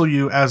bristle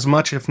you as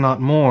much, if not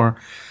more,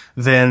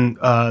 than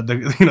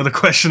the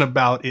question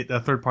about a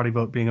third-party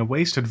vote being a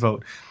wasted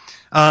vote.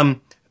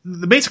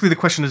 Basically, the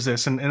question is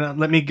this, and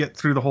let me get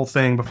through the whole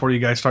thing before you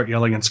guys start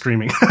yelling and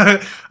screaming.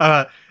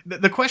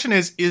 The question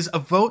is a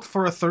vote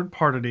for a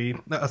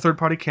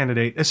third-party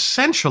candidate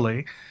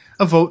essentially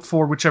a vote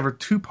for whichever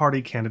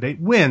two-party candidate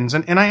wins?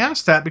 And I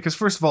ask that because,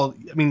 first of all,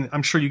 I mean,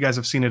 I'm sure you guys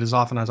have seen it as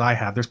often as I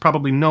have. There's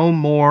probably no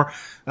more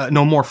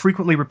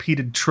frequently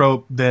repeated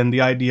trope than the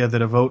idea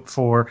that a vote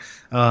for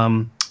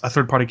a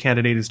third-party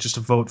candidate is just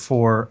a vote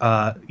for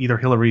either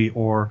Hillary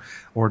or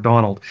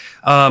Donald.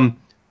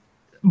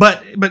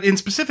 But in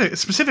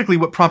specifically,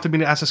 what prompted me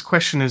to ask this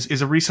question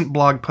is a recent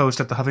blog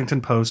post at the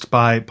Huffington Post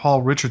by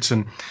Paul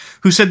Richardson,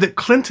 who said that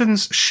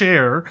Clinton's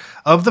share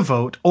of the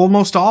vote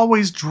almost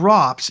always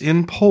drops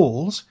in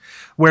polls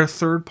where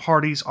third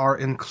parties are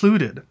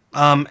included.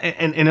 And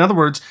in other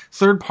words,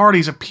 third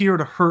parties appear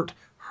to hurt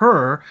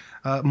her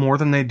more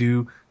than they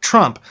do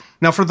Trump.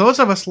 Now, for those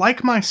of us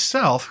like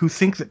myself who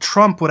think that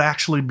Trump would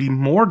actually be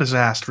more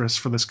disastrous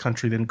for this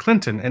country than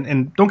Clinton,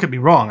 and don't get me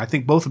wrong, I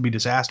think both would be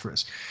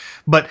disastrous,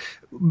 but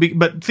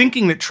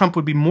thinking that Trump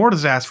would be more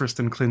disastrous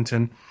than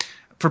Clinton,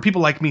 for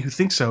people like me who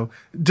think so,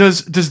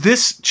 does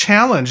this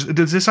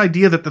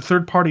idea that the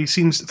third party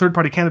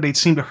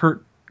candidates seem to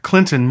hurt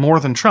Clinton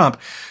more than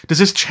Trump, does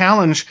this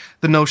challenge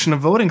the notion of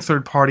voting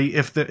third party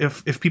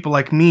if people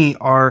like me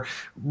are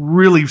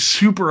really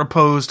super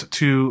opposed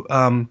to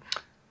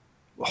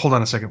hold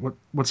on a second,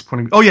 what's the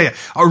point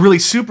of, are really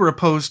super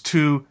opposed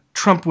to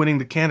Trump winning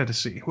the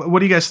candidacy? What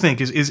do you guys think?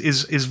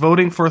 Is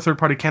voting for a third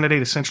party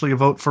candidate essentially a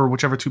vote for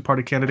whichever two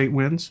party candidate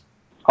wins?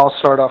 I'll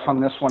start off on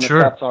this one, Sure.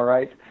 If that's all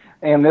right.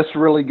 And this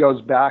really goes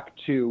back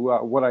to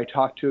what I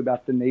talked to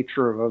about the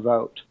nature of a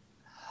vote.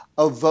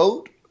 A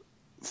vote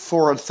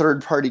for a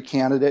third-party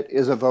candidate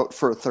is a vote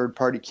for a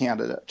third-party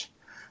candidate.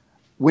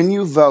 When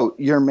you vote,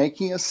 you're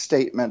making a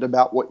statement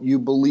about what you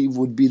believe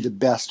would be the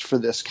best for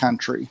this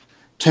country.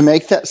 To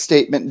make that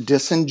statement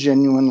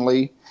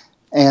disingenuously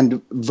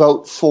and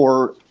vote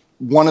for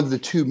one of the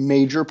two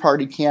major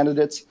party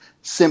candidates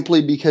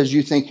simply because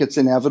you think it's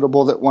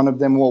inevitable that one of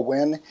them will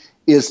win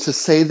is to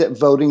say that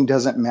voting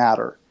doesn't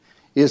matter,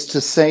 is to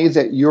say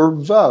that your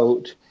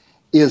vote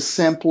is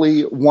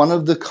simply one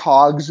of the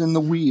cogs in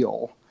the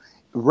wheel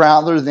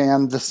rather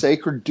than the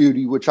sacred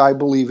duty, which I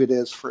believe it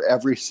is for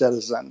every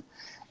citizen.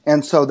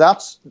 And so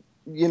that's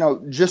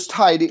just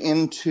tied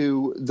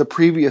into the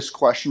previous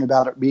question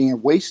about it being a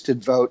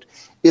wasted vote,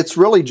 it's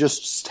really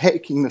just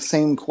taking the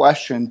same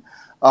question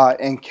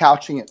and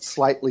couching it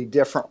slightly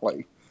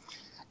differently.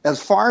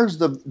 As far as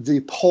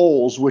the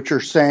polls, which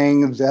are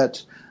saying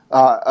that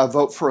a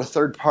vote for a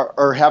third party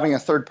or having a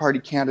third party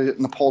candidate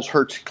in the polls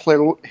hurts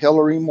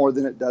Hillary more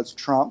than it does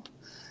Trump,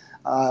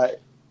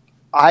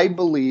 I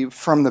believe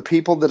from the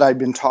people that I've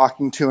been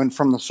talking to and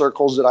from the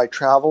circles that I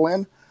travel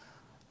in,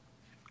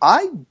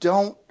 I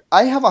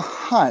have a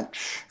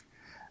hunch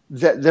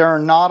that there are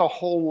not a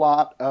whole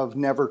lot of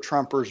never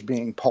Trumpers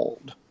being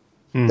polled.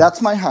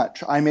 That's my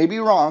hunch. I may be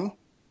wrong.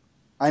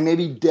 I may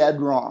be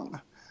dead wrong.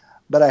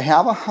 But I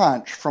have a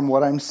hunch from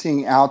what I'm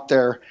seeing out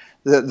there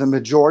that the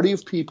majority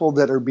of people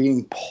that are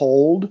being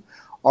polled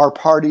are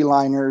party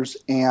liners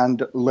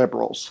and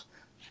liberals.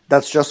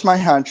 That's just my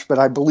hunch, but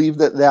I believe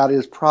that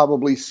is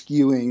probably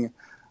skewing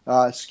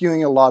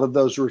a lot of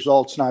those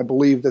results. And I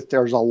believe that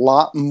there's a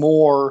lot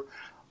more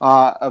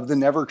of the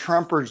never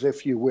Trumpers,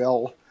 if you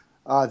will,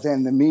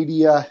 than the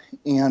media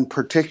and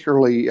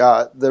particularly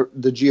the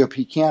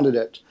GOP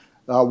candidate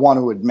want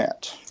to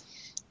admit.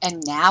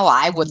 And now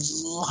I would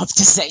love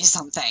to say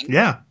something.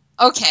 Yeah.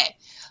 Okay.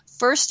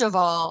 First of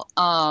all,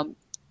 oh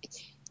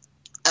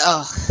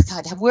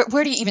God,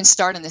 where do you even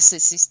start on this?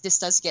 This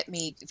does get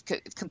me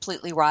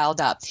completely riled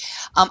up.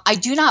 I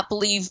do not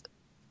believe,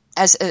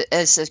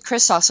 as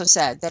Chris also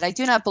said, that I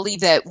do not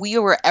believe that we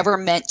were ever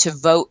meant to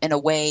vote in a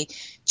way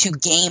to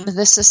game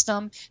the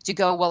system, to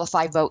go, well, if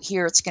I vote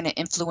here, it's going to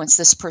influence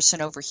this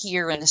person over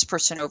here and this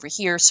person over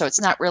here. So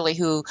it's not really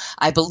who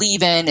I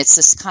believe in. It's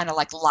this kind of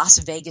like Las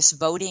Vegas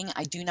voting.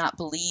 I do not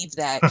believe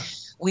that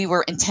we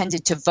were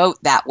intended to vote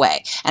that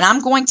way. And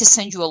I'm going to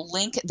send you a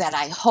link that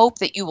I hope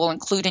that you will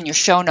include in your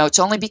show notes,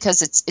 only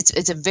because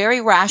it's a very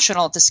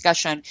rational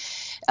discussion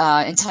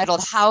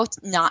entitled "How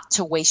Not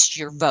to Waste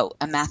Your Vote: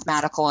 A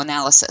Mathematical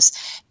Analysis,"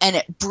 and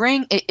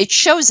it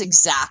shows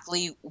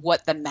exactly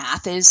what the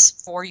math is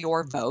for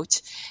your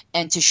vote,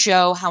 and to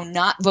show how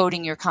not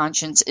voting your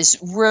conscience is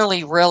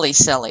really, really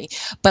silly.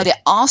 But it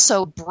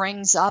also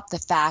brings up the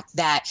fact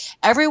that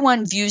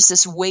everyone views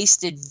this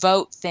wasted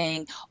vote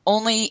thing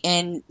only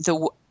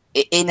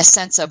in a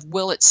sense of,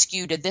 will it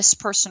skew to this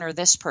person or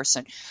this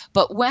person?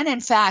 But when in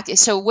fact,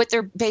 so what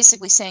they're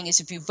basically saying is,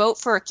 if you vote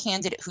for a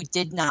candidate who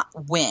did not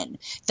win,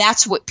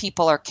 that's what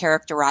people are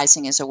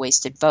characterizing as a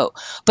wasted vote.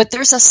 But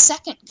there's a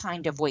second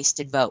kind of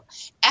wasted vote: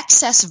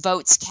 excess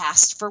votes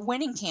cast for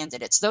winning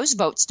candidates. Those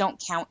votes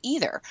don't count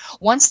either.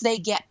 Once they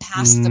get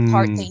past the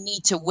part they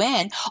need to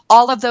win,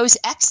 all of those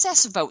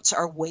excess votes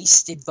are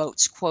wasted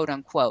votes, quote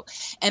unquote.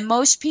 And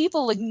most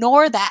people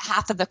ignore that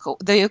half of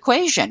the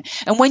equation.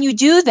 And when you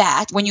do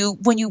that, when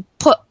you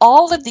put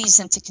all of these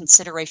into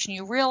consideration,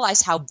 you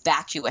realize how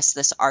vacuous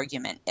this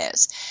argument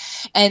is.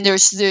 And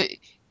there's the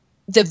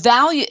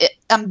value.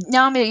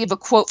 Now I'm going to give a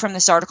quote from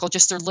this article,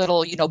 just their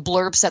little,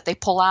 blurbs that they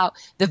pull out.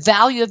 The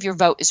value of your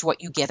vote is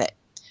what you give it.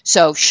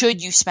 So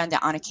should you spend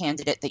it on a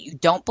candidate that you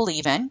don't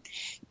believe in?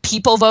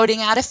 People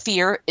voting out of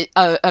fear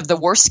of the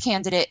worst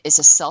candidate is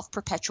a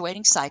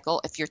self-perpetuating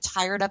cycle. If you're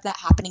tired of that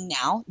happening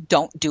now,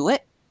 don't do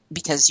it,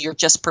 because you're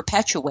just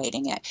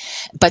perpetuating it.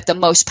 But the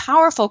most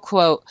powerful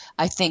quote,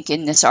 I think,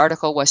 in this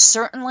article was,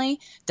 certainly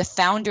the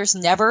founders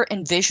never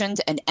envisioned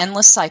an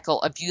endless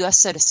cycle of U.S.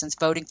 citizens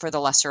voting for the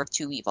lesser of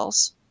two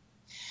evils.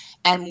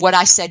 And what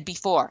I said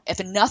before, if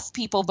enough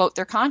people vote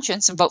their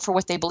conscience and vote for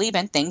what they believe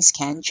in, things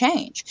can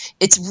change.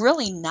 It's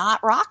really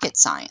not rocket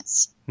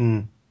science.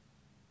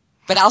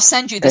 But I'll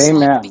send you this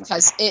link,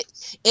 because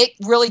it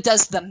really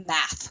does the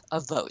math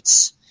of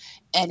votes,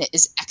 and it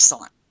is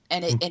excellent.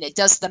 And it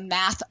does the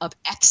math of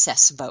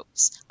excess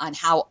votes on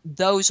how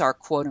those are,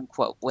 quote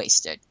unquote,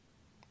 wasted.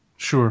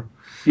 Sure.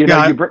 You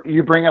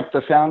bring up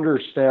the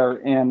founders there,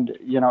 and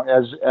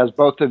as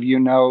both of you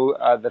know,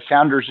 the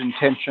founders'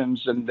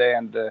 intentions and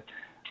the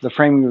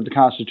framing of the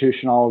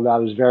Constitution, all of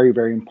that is very,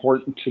 very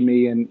important to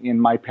me in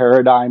my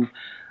paradigm.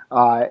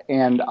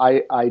 And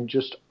I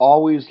just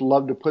always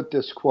love to put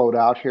this quote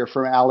out here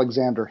from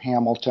Alexander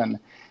Hamilton.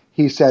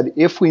 He said,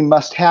 "If we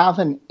must have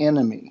an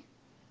enemy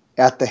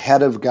at the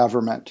head of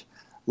government,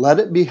 let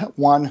it be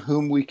one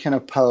whom we can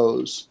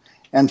oppose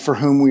and for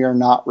whom we are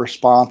not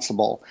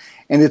responsible."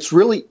 And it's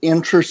really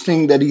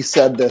interesting that he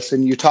said this.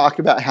 And you talk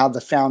about how the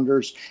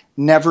founders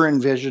never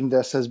envisioned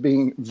this as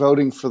being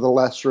voting for the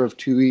lesser of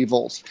two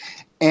evils.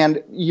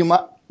 And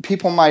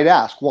people might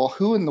ask, well,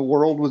 who in the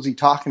world was he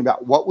talking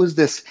about? What was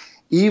this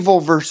evil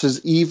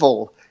versus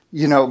evil,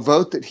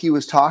 vote that he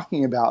was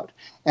talking about?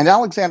 And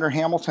Alexander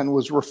Hamilton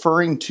was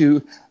referring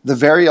to the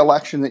very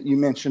election that you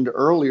mentioned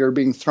earlier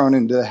being thrown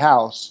into the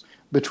House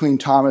between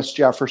Thomas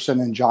Jefferson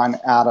and John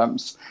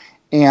Adams.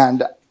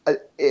 And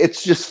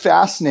it's just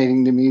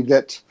fascinating to me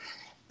that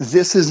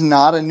this is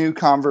not a new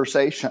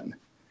conversation.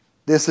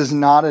 This is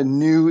not a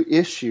new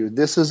issue.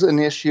 This is an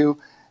issue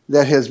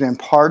that has been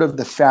part of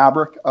the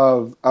fabric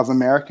of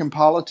American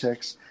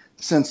politics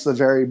since the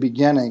very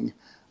beginning.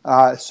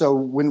 So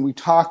when we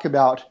talk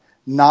about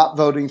not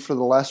voting for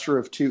the lesser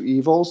of two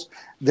evils,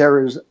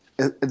 there is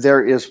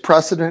there is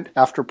precedent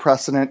after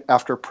precedent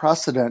after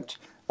precedent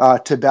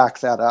to back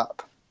that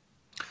up.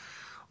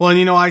 Well,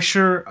 and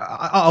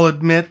I'll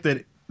admit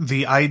that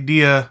the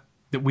idea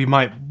that we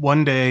might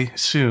one day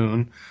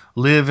soon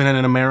live in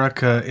an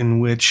America in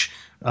which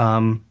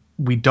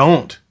we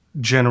don't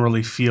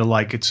generally feel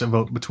like it's a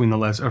vote between the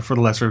lesser or for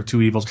the lesser of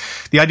two evils.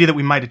 The idea that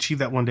we might achieve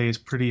that one day is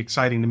pretty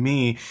exciting to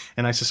me,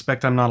 and I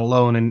suspect I'm not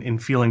alone in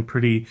feeling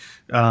pretty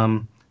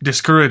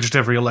discouraged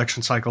every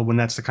election cycle when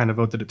that's the kind of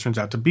vote that it turns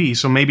out to be.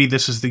 So maybe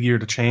this is the year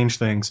to change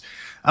things.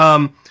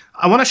 I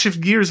want to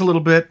shift gears a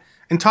little bit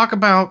and talk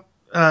about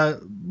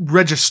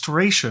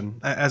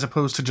registration as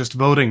opposed to just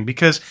voting,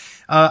 because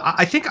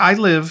I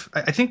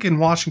think in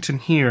Washington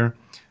here,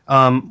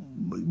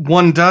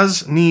 one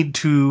does need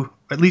to,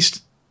 at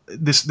least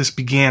this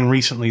began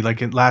recently,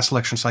 like in last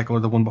election cycle or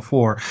the one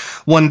before,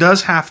 one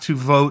does have to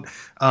vote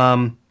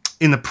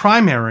in the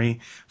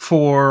primary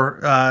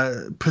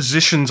for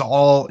positions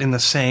all in the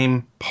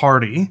same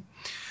party.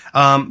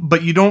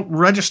 But you don't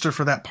register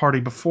for that party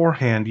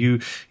beforehand.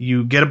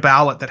 You get a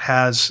ballot that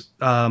has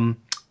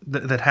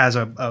that has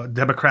a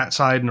Democrat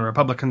side and a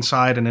Republican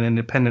side and an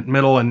independent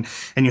middle, and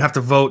you have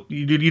to vote.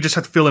 You just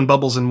have to fill in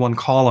bubbles in one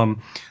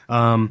column.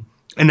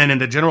 And then in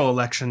the general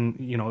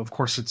election, of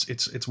course,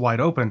 it's wide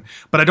open.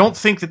 But I don't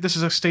think that this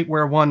is a state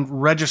where one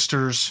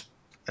registers,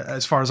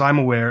 as far as I'm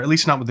aware, at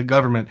least not with the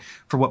government,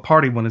 for what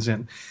party one is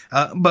in.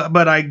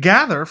 But I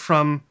gather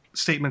from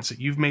statements that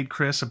you've made,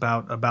 Chris,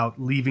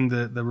 about leaving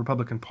the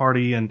Republican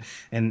Party and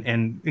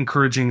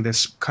encouraging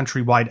this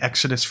countrywide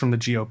exodus from the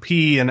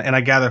GOP, and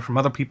I gather from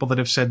other people that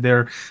have said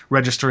they're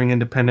registering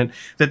independent,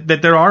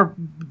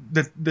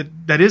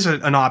 that is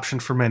an option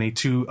for many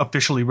to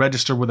officially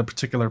register with a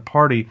particular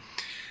party.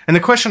 And the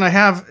question I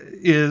have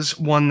is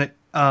one that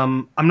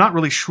I'm not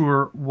really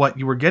sure what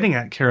you were getting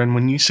at, Karen,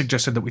 when you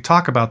suggested that we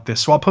talk about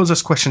this. So I'll pose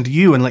this question to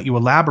you and let you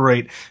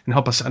elaborate and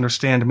help us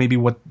understand maybe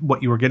what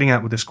you were getting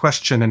at with this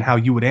question and how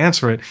you would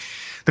answer it.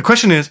 The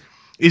question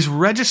is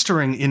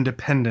registering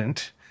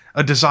independent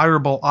a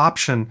desirable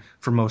option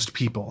for most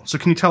people? So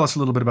can you tell us a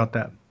little bit about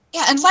that?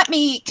 Yeah, and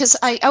because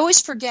I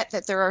always forget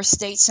that there are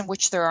states in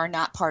which there are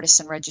not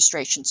partisan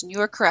registrations, and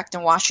you are correct.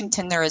 In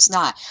Washington, there is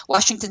not.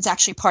 Washington's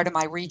actually part of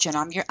my region.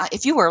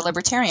 If you were a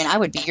libertarian, I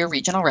would be your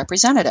regional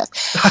representative.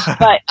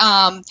 But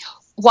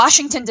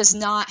Washington does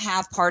not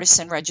have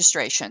partisan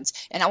registrations.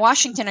 And at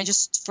Washington,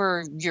 just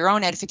for your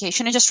own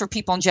edification and just for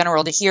people in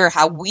general to hear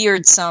how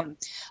weird some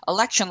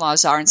election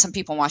laws are, and some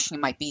people in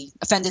Washington might be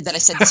offended that I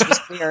said this was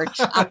weird.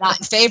 I'm not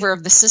in favor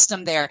of the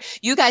system there.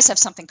 You guys have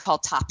something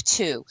called top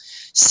two.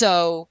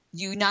 So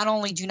you not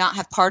only do not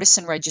have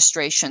partisan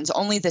registrations,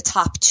 only the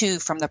top two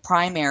from the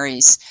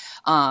primaries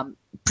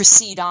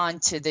proceed on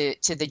to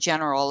the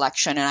general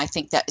election, and I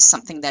think that is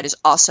something that is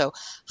also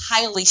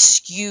highly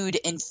skewed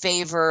in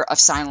favor of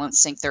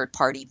silencing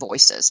third-party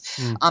voices.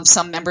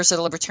 Some members of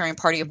the Libertarian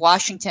Party of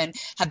Washington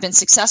have been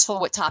successful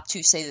with top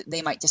two. Say that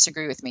they might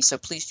disagree with me, so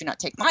please do not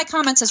take my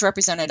comments as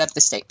representative of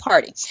the state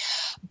party.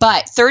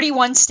 But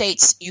 31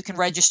 states you can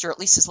register at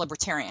least as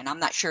Libertarian. I'm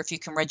not sure if you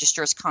can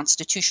register as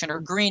Constitution or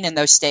Green in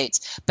those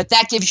states, but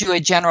that gives you a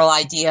general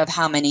idea of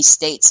how many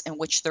states in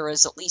which there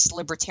is at least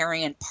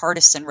Libertarian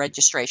partisan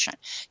registration.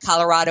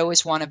 Colorado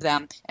is one of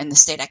them, and the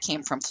state I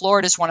came from,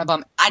 Florida, is one of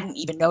them. I didn't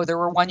even know there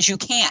were ones you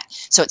can't.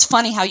 So it's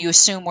funny how you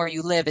assume where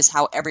you live is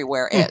how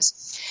everywhere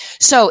is.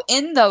 So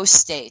in those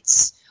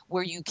states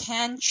where you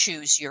can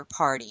choose your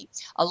party,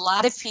 a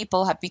lot of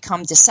people have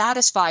become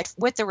dissatisfied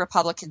with the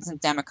Republicans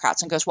and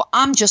Democrats and goes, well,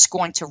 I'm just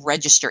going to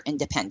register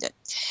independent.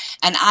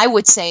 And I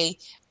would say,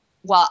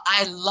 well,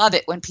 I love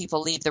it when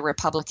people leave the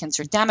Republicans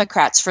or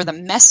Democrats. For the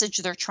message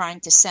they're trying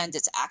to send,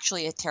 it's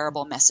actually a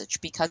terrible message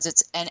because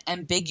it's an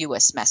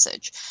ambiguous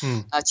message.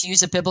 To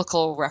use a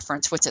biblical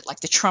reference, what's it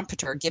like the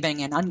trumpeter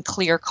giving an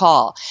unclear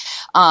call?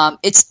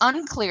 It's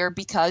unclear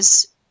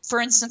because, for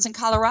instance, in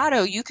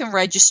Colorado, you can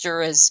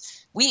register as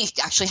we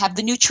actually have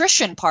the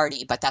Nutrition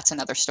Party, but that's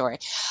another story.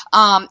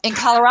 In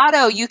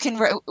Colorado, you can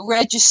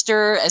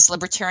register as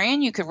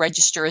Libertarian. You could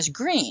register as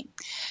Green.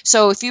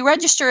 So if you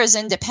register as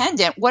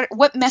independent,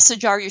 what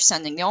message are you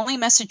sending? The only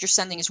message you're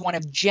sending is one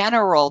of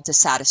general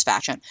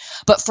dissatisfaction.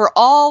 But for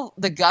all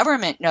the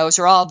government knows,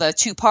 or all the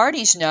two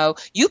parties know,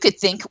 you could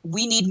think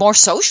we need more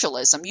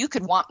socialism. You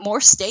could want more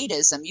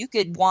statism. You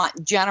could want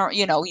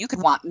you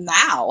could want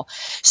Mao.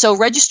 So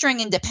registering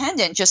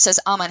independent just says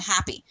I'm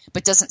unhappy,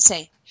 but doesn't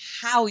say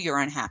how you're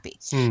unhappy.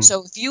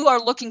 So if you are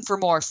looking for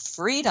more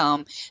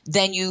freedom,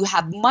 then you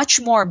have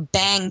much more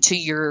bang to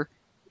your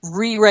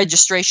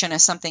re-registration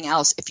as something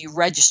else if you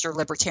register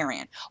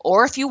Libertarian.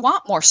 Or if you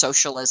want more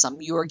socialism,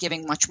 you are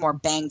giving much more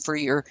bang for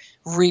your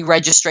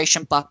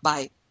re-registration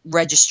by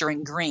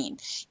registering Green.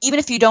 Even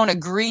if you don't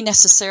agree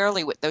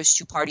necessarily with those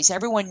two parties,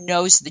 everyone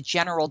knows the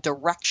general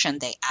direction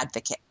they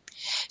advocate.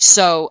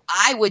 So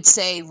I would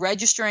say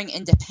registering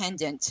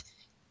independent,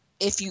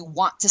 if you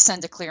want to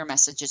send a clear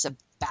message, is a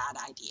bad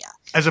idea.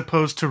 As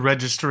opposed to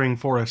registering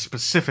for a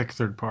specific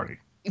third party.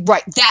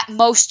 Right. That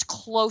most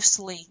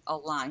closely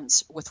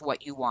aligns with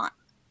what you want.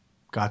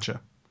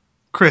 Gotcha.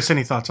 Chris,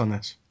 any thoughts on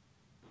this?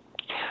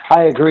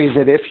 I agree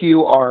that if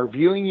you are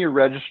viewing your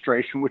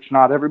registration, which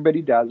not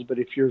everybody does, but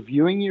if you're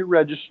viewing your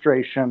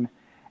registration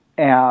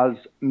as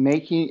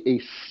making a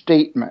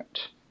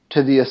statement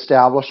to the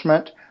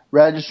establishment,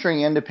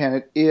 registering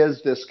independent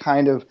is this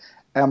kind of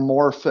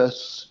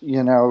amorphous,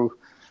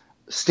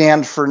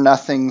 stand for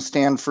nothing,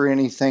 stand for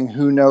anything,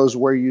 who knows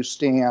where you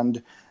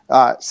stand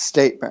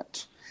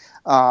statement.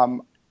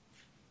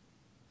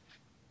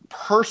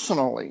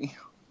 Personally,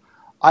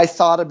 I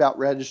thought about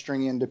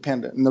registering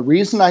independent. And the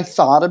reason I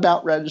thought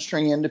about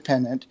registering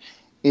independent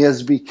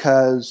is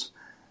because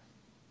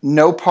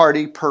no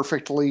party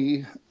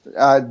perfectly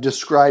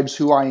describes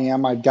who I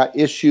am. I've got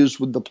issues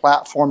with the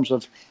platforms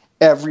of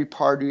every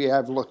party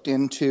I've looked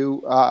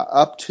into,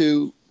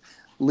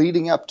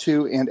 leading up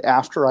to and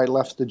after I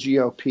left the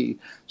GOP.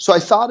 So I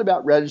thought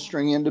about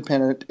registering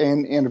independent,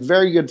 and a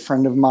very good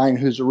friend of mine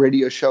who's a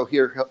radio show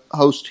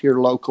host here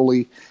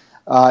locally,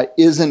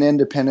 is an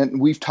independent,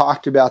 and we've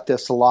talked about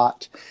this a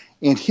lot.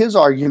 And his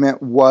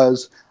argument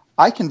was,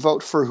 I can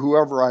vote for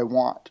whoever I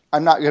want.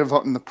 I'm not going to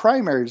vote in the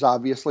primaries,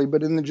 obviously,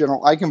 but in the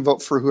general, I can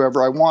vote for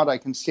whoever I want. I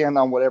can stand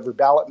on whatever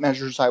ballot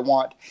measures I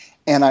want,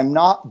 and I'm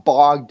not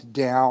bogged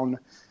down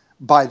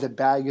by the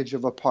baggage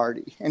of a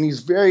party. And he's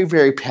very,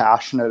 very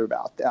passionate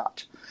about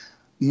that.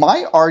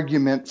 My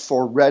argument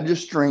for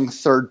registering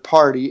third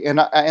party, and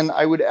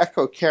I would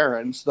echo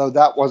Karen's, though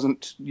that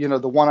wasn't the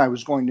one I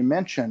was going to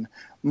mention.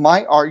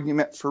 My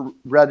argument for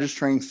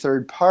registering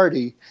third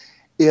party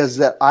is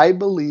that I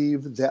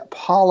believe that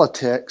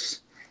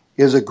politics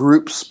is a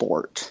group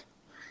sport.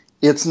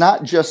 It's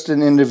not just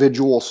an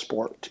individual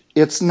sport.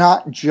 It's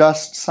not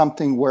just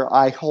something where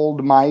I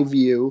hold my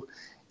view,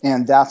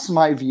 and that's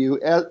my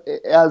view,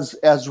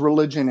 as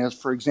religion is,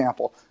 for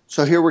example.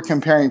 So here we're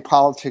comparing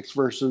politics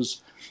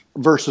versus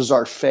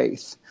our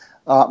faith.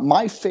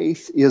 My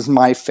faith is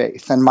my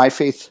faith, and my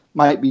faith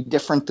might be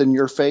different than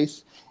your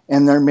faith.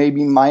 And there may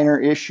be minor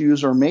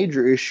issues or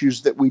major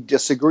issues that we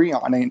disagree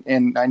on.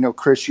 And I know,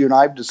 Chris, you and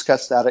I have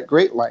discussed that at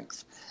great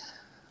length.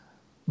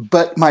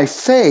 But my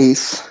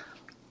faith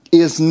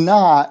is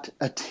not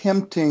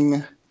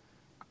attempting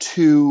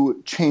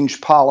to change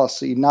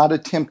policy, not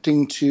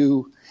attempting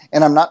to,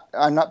 and I'm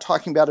not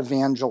talking about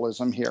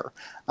evangelism here.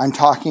 I'm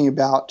talking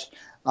about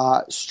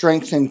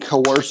strength in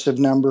coercive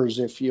numbers,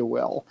 if you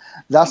will.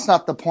 That's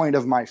not the point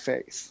of my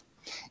faith.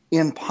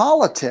 In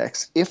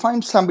politics, if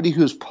I'm somebody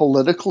who's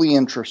politically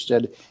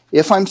interested,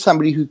 if I'm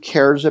somebody who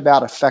cares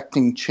about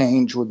affecting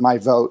change with my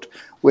vote,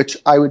 which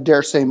I would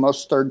dare say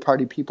most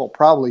third-party people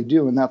probably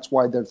do, and that's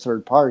why they're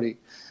third party,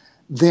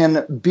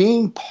 then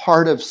being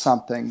part of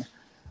something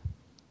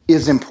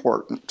is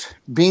important.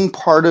 Being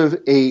part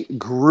of a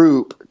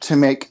group to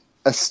make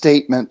a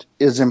statement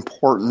is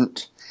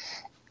important.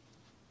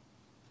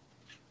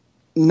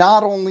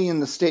 Not only in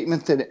the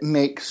statement that it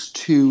makes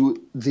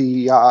to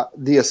the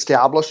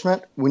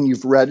establishment when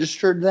you've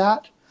registered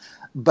that,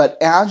 but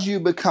as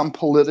you become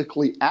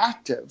politically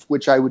active,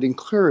 which I would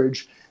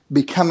encourage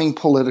becoming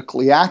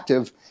politically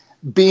active,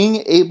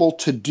 being able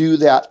to do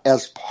that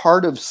as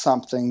part of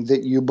something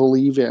that you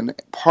believe in,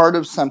 part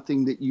of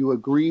something that you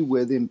agree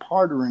with in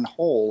part or in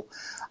whole,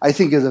 I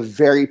think is a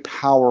very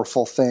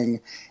powerful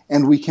thing.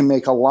 And we can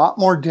make a lot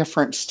more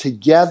difference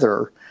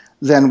together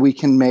than we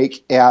can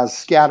make as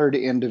scattered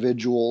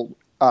individual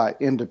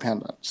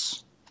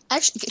independents.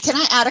 Actually, can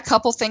I add a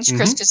couple things,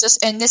 Chris? Because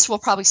this will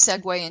probably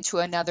segue into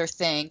another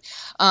thing.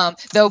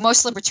 Though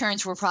most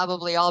libertarians were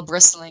probably all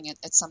bristling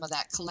at some of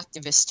that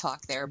collectivist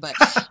talk there, but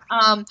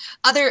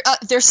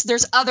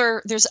there's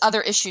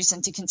other issues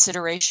into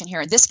consideration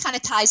here. This kind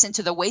of ties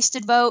into the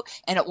wasted vote,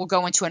 and it will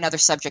go into another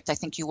subject I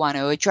think you want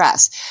to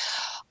address.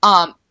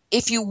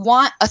 If you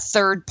want a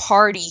third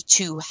party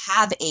to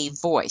have a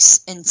voice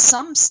in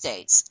some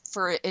states,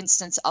 for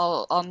instance,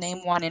 I'll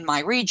name one in my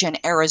region,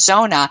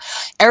 Arizona.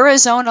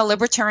 Arizona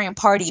Libertarian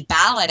Party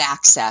ballot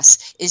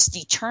access is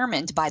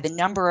determined by the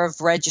number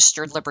of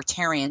registered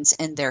libertarians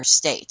in their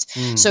state.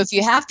 So if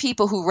you have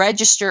people who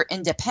register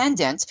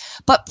independent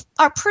but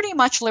are pretty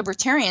much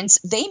libertarians,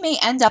 they may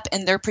end up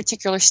in their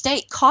particular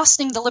state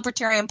costing the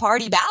Libertarian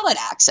Party ballot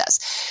access.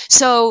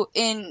 So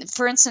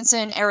for instance,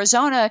 in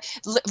Arizona,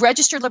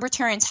 registered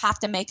libertarians have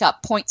to make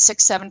up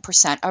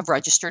 0.67% of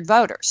registered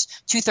voters,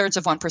 2/3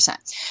 of 1%.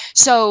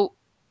 So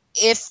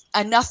if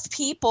enough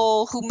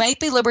people who might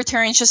be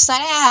libertarians just say,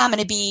 I'm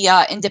going to be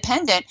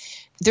independent,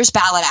 there's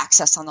ballot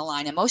access on the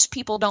line. And most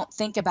people don't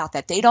think about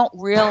that. They don't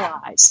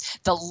realize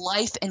the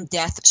life and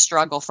death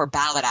struggle for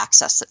ballot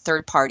access that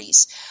third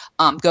parties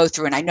go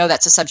through. And I know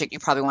that's a subject you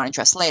probably want to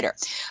address later.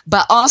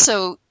 But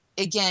also,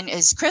 again,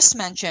 as Chris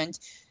mentioned,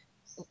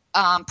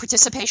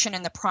 participation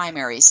in the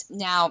primaries.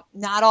 Now,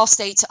 not all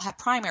states have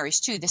primaries,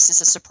 too. This is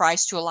a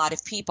surprise to a lot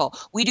of people.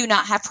 We do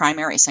not have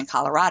primaries in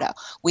Colorado.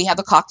 We have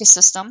a caucus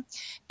system,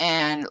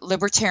 and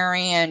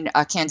libertarian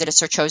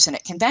candidates are chosen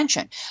at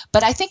convention.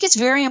 But I think it's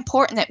very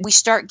important that we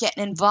start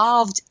getting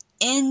involved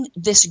in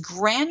this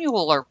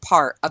granular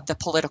part of the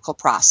political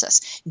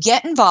process.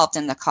 Get involved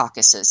in the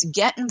caucuses.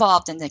 Get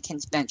involved in the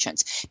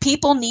conventions.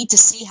 People need to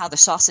see how the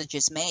sausage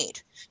is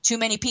made. Too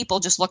many people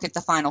just look at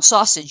the final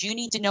sausage. You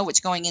need to know what's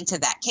going into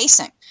that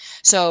casing.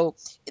 So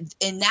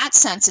in that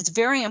sense, it's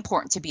very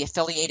important to be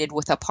affiliated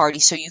with a party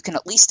so you can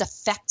at least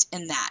affect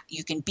in that.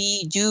 You can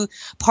do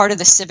part of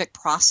the civic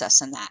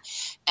process in that.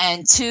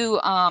 And to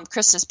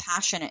Chris's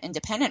passionate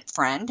independent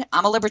friend,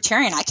 I'm a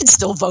libertarian. I can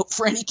still vote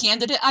for any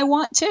candidate I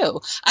want to.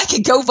 I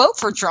could go vote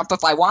for Trump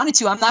if I wanted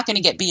to. I'm not going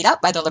to get beat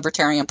up by the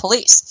libertarian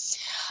police.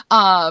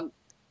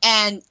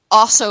 And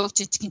also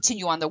to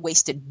continue on the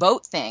wasted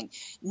vote thing,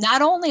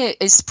 not only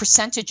is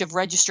percentage of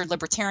registered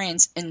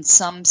libertarians in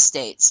some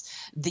states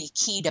the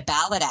key to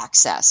ballot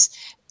access,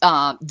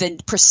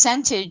 the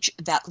percentage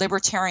that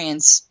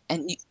libertarians,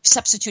 and you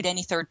substitute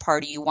any third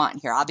party you want in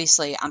here.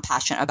 Obviously, I'm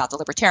passionate about the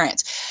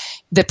libertarians.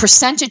 The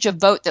percentage of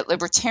vote that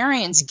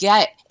libertarians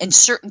get in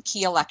certain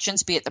key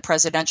elections, be it the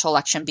presidential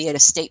election, be it a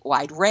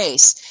statewide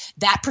race,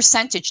 that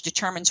percentage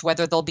determines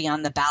whether they'll be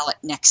on the ballot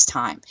next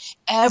time.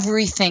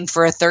 Everything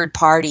for a third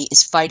party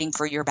is fighting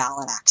for your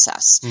ballot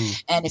access.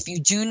 And if you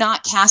do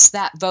not cast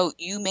that vote,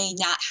 you may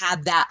not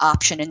have that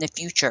option in the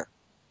future.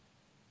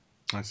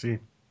 I see.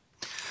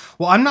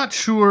 Well, I'm not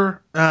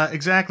sure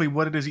exactly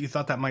what it is that you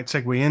thought that might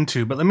segue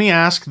into, but let me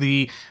ask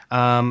the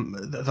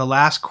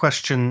last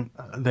question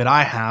that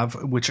I have,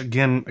 which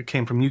again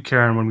came from you,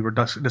 Karen, when we were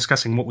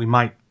discussing what we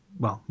might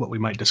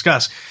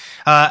discuss,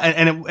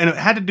 and it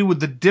had to do with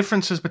the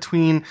differences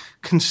between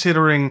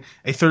considering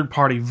a third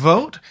party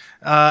vote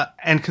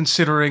and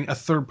considering a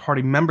third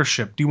party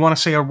membership. Do you want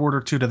to say a word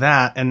or two to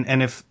that?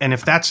 And if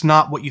that's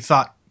not what you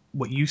thought,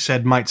 what you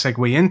said might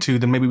segue into,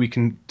 then maybe we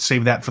can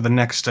save that for the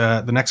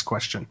next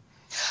question.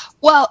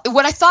 Well,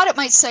 what I thought it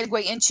might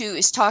segue into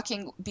is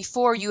talking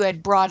before you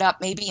had brought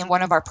up maybe in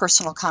one of our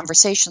personal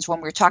conversations when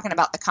we were talking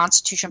about the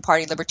Constitution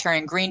Party,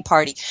 Libertarian Green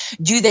Party.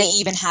 Do they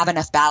even have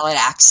enough ballot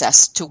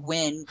access to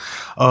win?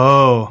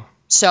 Oh.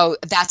 So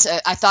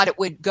I thought it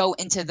would go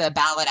into the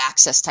ballot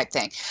access type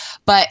thing.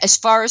 But as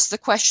far as the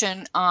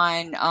question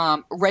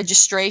on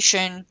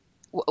registration,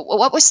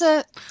 what was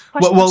the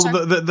question? Well,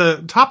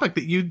 the topic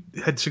that you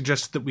had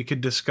suggested that we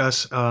could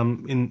discuss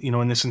in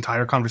this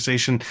entire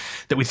conversation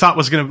that we thought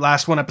was going to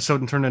last one episode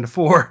and turn into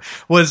 4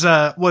 was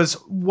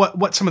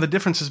what some of the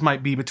differences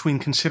might be between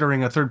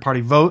considering a third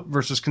party vote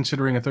versus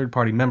considering a third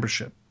party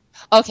membership.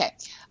 Okay.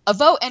 A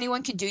vote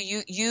anyone can do.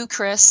 You,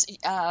 Chris,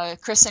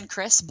 and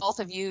Chris, both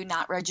of you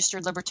not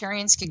registered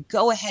libertarians, could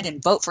go ahead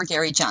and vote for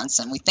Gary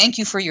Johnson. We thank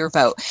you for your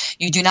vote.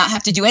 You do not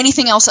have to do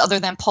anything else other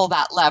than pull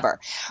that lever.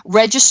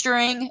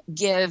 Registering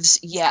gives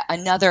yet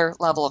another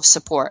level of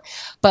support.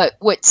 But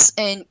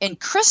and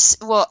Chris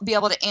will be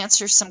able to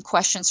answer some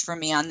questions for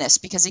me on this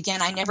because,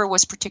 again, I never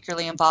was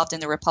particularly involved in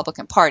the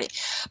Republican Party.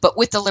 But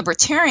with the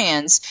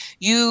libertarians,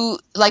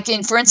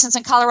 for instance,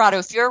 in Colorado,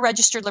 if you're a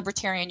registered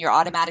libertarian, you're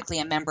automatically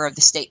a member of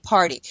the state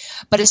party.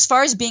 But as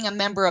far as being a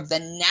member of the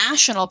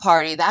national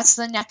party, that's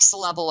the next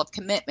level of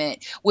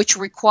commitment, which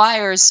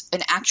requires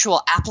an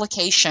actual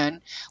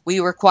application.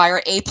 We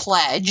require a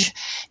pledge,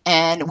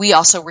 and we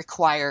also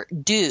require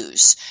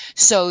dues.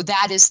 So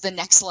that is the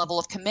next level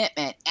of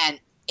commitment. And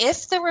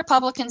if the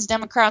Republicans,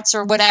 Democrats,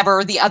 or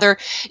whatever,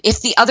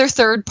 if the other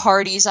third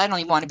parties, I don't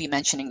even want to be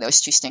mentioning those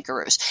two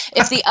stinkeroos,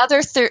 if the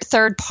other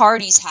third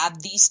parties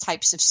have these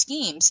types of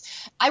schemes,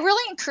 I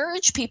really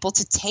encourage people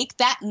to take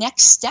that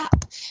next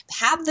step.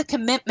 Have the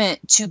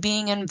commitment to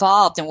being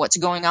involved in what's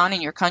going on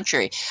in your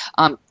country.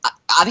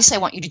 Obviously, I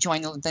want you to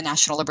join the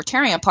National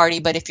Libertarian Party,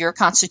 but if you're a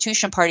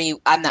Constitution Party,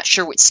 I'm not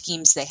sure what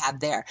schemes they have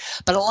there.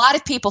 But a lot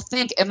of people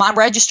think, am I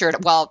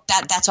registered? Well,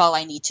 that's all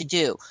I need to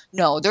do.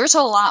 No, there's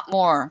a lot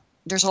more.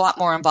 There's a lot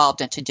more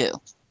involved in to do.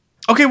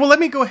 Okay, well, let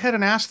me go ahead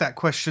and ask that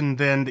question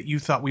then that you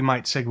thought we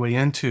might segue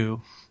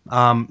into.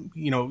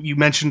 You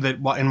mentioned that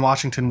in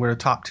Washington we're a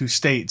top 2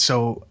 state,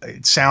 so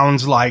it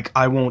sounds like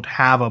I won't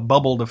have a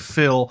bubble to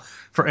fill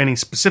for any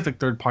specific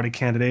third-party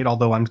candidate,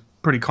 although I'm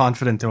pretty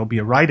confident there will be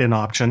a write-in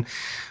option.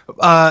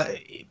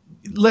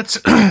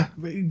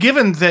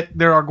 Given that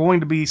there are going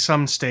to be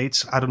some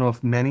states, I don't know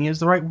if many is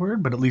the right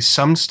word, but at least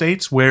some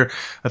states where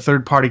a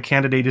third-party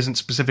candidate isn't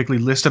specifically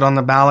listed on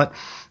the ballot,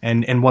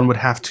 and one would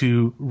have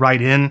to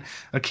write in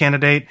a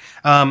candidate.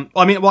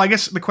 I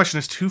guess the question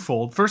is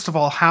twofold. First of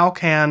all, how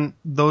can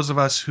those of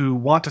us who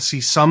want to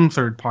see some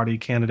third-party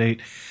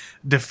candidate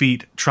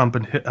defeat Trump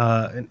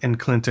and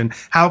Clinton,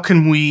 how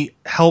can we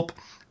help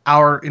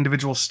our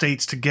individual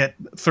states to get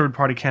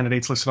third-party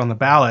candidates listed on the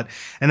ballot?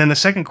 And then the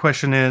second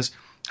question is,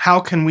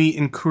 how can we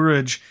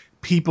encourage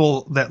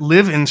people that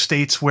live in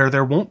states where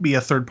there won't be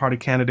a third-party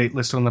candidate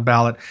listed on the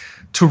ballot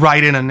to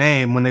write in a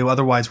name when they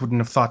otherwise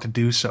wouldn't have thought to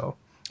do so?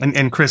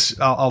 And Chris,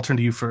 I'll turn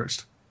to you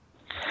first.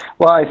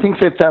 Well, I think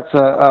that's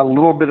a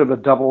little bit of a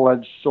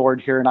double-edged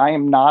sword here, and I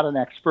am not an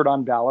expert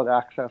on ballot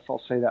access.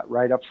 I'll say that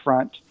right up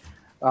front.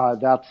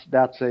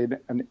 That's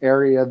an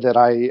area that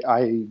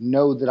I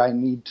know that I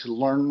need to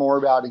learn more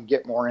about and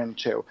get more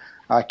into.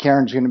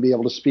 Karen's going to be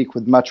able to speak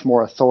with much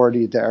more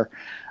authority there.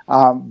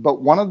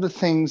 But one of the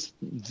things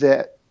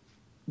that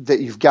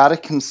you've got to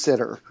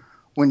consider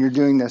when you're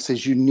doing this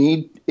is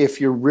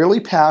if you're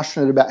really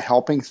passionate about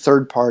helping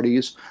third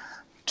parties,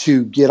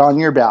 to get on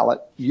your ballot,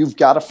 you've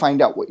got to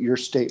find out what your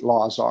state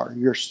laws are,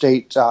 your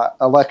state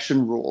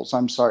election rules.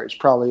 I'm sorry, it's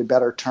probably a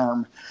better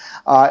term.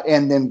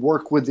 And then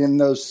work within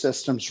those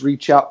systems,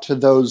 reach out to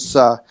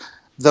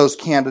those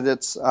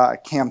candidates'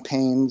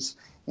 campaigns,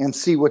 and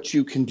see what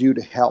you can do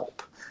to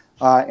help.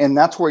 And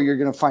that's where you're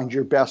going to find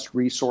your best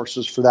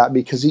resources for that,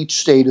 because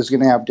each state is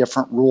going to have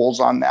different rules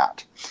on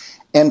that.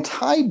 And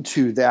tied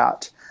to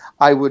that,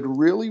 I would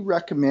really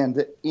recommend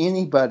that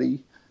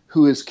anybody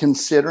who is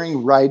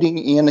considering writing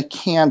in a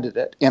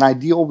candidate, and I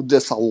deal with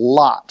this a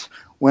lot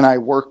when I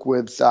work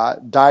with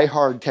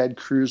diehard Ted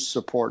Cruz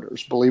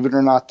supporters. Believe it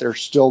or not, they're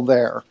still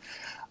there.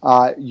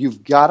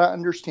 You've got to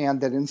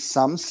understand that in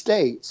some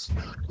states,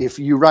 if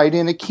you write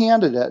in a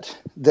candidate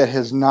that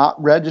has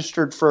not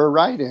registered for a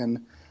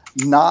write-in,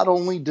 not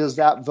only does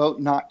that vote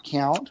not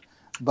count,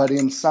 but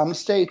in some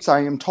states,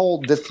 I am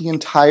told that the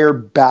entire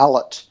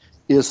ballot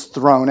is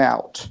thrown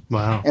out.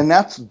 Wow. And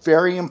that's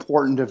very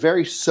important, a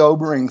very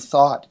sobering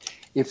thought.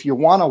 If you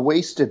want a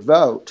wasted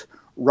vote,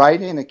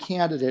 write in a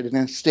candidate in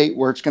a state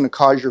where it's going to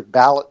cause your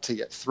ballot to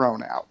get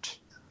thrown out.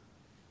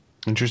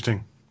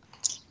 Interesting.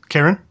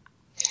 Karen?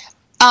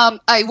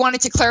 I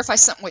wanted to clarify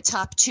something with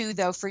top 2,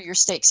 though, for your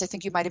state, because I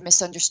think you might have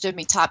misunderstood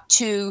me. Top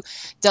 2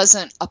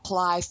 doesn't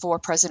apply for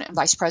president and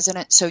vice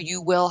president, so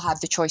you will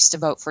have the choice to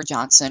vote for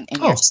Johnson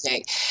in your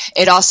state.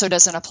 It also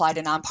doesn't apply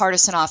to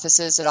nonpartisan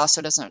offices. It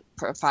also doesn't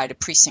provide to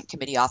precinct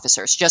committee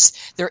officers.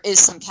 Just there is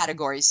some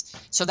categories.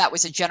 So that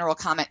was a general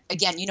comment.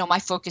 Again, my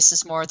focus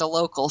is more the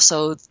local,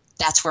 so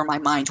that's where my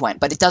mind went,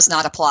 but it does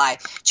not apply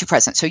to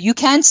president. So you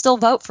can still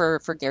vote for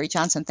Gary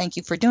Johnson. Thank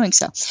you for doing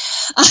so.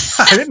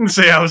 I didn't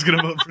say I was going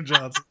to vote for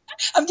Johnson.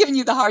 I'm giving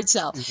you the hard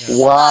sell.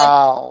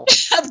 Wow.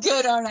 I'm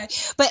good, aren't I?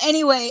 But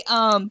anyway,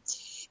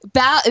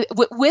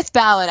 with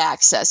ballot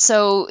access.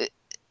 So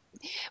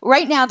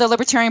right now, the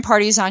Libertarian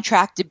Party is on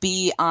track to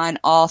be on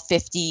all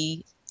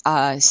 50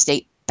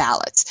 state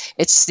ballots.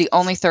 It's the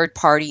only third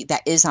party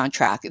that is on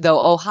track,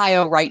 though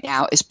Ohio right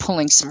now is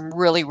pulling some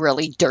really,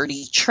 really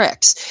dirty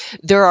tricks.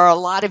 There are a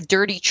lot of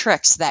dirty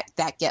tricks that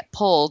get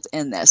pulled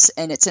in this,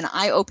 and it's an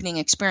eye-opening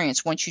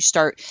experience once you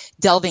start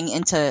delving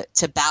into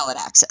ballot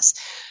access.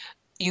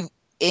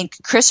 And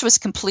Chris was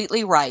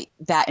completely right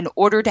that in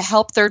order to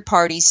help third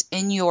parties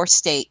in your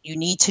state, you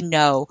need to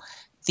know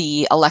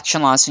the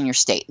election laws in your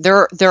state.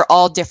 They're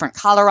all different.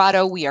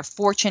 Colorado, we are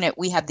fortunate.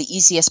 We have the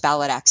easiest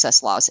ballot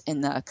access laws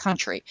in the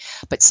country.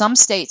 But some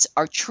states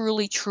are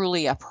truly,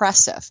 truly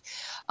oppressive.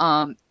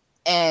 And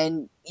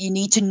you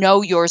need to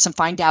know yours and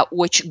find out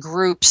which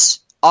groups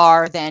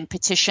are then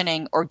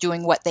petitioning or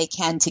doing what they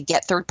can to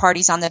get third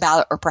parties on the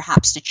ballot, or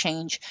perhaps to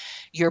change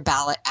your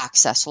ballot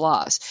access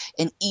laws.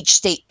 And each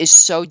state is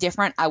so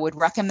different. I would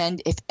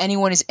recommend, if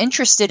anyone is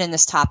interested in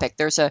this topic,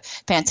 there's a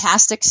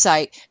fantastic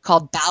site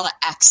called Ballot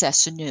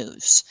Access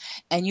News,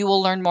 and you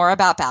will learn more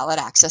about ballot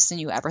access than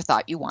you ever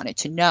thought you wanted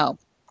to know.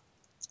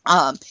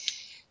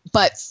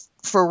 But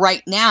for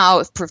right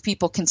now, for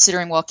people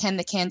considering, well, can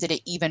the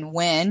candidate even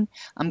win?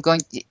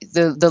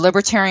 The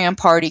Libertarian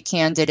Party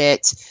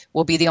candidate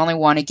will be the only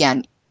one,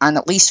 again, on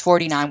at least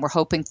 49. We're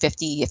hoping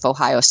 50 if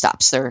Ohio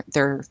stops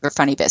their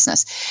funny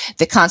business.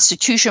 The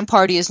Constitution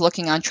Party is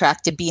looking on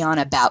track to be on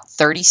about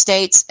 30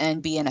 states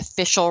and be an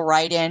official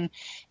write-in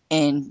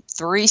in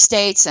 3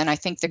 states, and I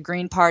think the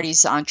Green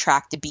Party's on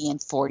track to be in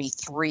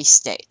 43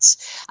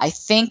 states. I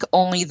think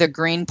only the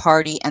Green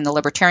Party and the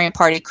Libertarian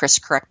Party, Chris,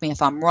 correct me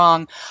if I'm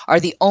wrong, are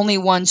the only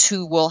ones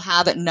who will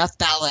have enough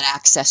ballot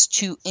access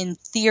to, in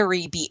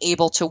theory, be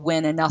able to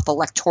win enough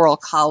electoral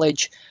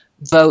college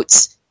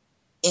votes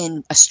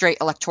in a straight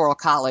electoral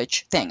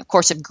college thing. Of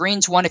course, if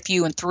Greens won a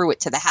few and threw it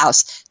to the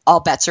House,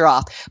 all bets are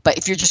off. But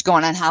if you're just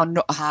going on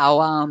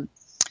how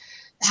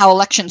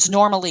elections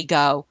normally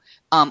go,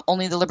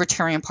 only the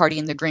Libertarian Party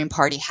and the Green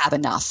Party have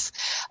enough.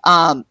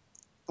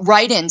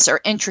 Write-ins are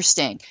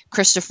interesting.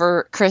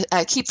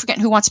 I keep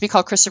forgetting who wants to be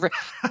called Christopher.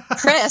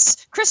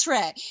 Chris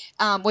Ray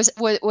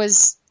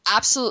was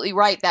absolutely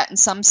right that in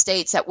some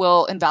states that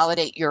will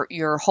invalidate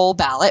your whole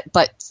ballot,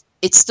 but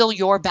it's still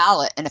your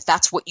ballot. And if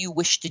that's what you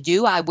wish to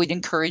do, I would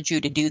encourage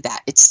you to do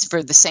that. It's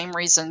for the same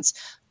reasons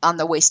on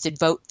the wasted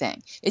vote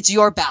thing. It's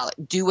your ballot.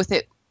 Do with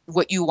it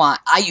what you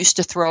want. I used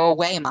to throw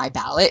away my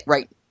ballot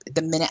right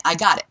the minute I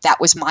got it. That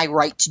was my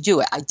right to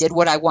do it. I did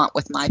what I want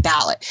with my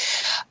ballot.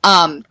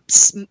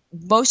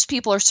 Most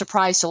people are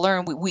surprised to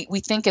learn we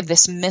think of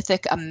this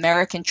mythic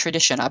American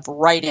tradition of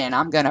write-in.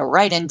 I'm going to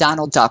write in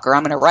Donald Duck, or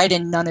I'm going to write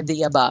in none of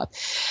the above,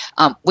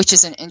 which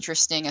is an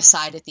interesting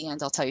aside at the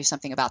end. I'll tell you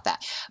something about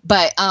that.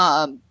 But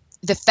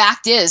the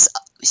fact is,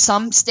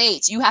 some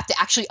states you have to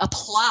actually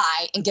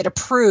apply and get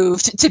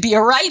approved to be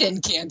a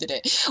write-in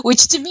candidate,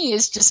 which to me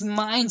is just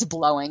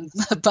mind-blowing.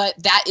 But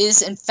that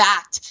is, in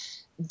fact,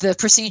 the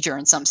procedure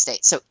in some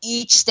states. So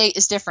each state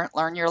is different.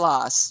 Learn your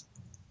laws.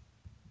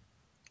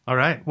 All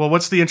right. Well,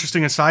 what's the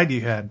interesting aside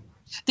you had?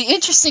 The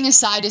interesting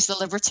aside is the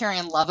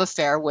libertarian love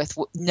affair with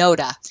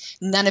NOTA,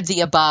 none of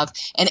the above.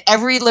 And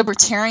every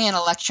libertarian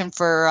election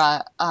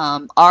for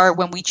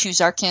when we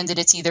choose our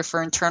candidates, either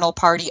for internal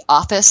party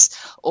office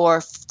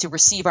or to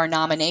receive our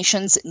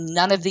nominations,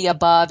 none of the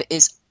above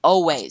is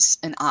always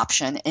an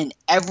option in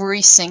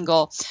every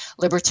single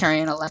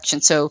libertarian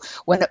election. So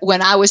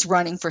when I was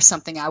running for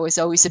something, I was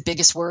always the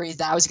biggest worry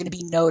that I was going to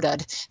be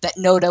noted, that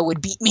NOTA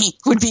would beat me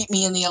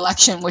in the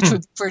election, which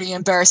would be pretty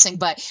embarrassing.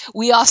 But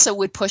we also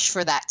would push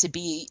for that to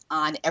be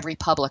on every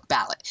public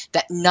ballot,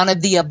 that none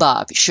of the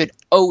above should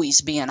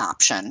always be an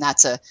option.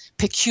 That's a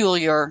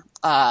peculiar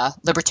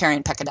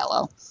libertarian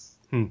peccadillo.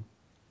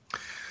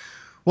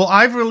 Well,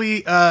 I've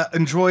really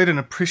enjoyed and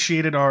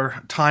appreciated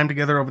our time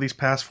together over these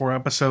past 4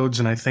 episodes,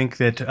 and I think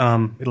that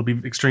it'll be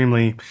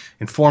extremely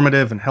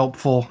informative and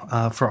helpful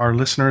for our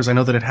listeners. I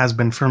know that it has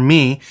been for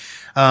me.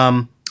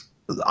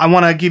 I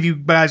want to give you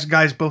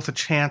guys both a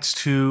chance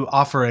to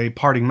offer a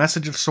parting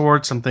message of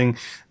sorts, something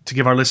to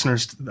give our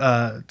listeners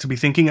to be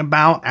thinking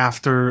about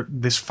after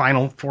this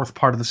final 4th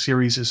part of the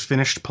series is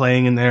finished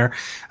playing in their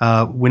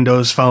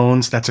Windows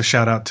phones. That's a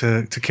shout out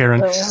to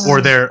Karen, or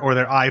their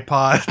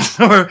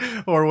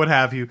iPods or what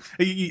have you.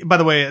 By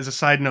the way, as a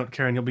side note,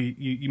 Karen,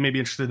 you may be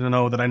interested to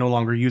know that I no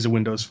longer use a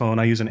Windows phone.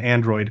 I use an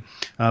Android,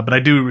 but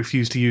I do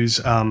refuse to use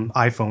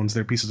iPhones.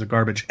 They're pieces of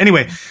garbage.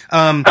 Anyway.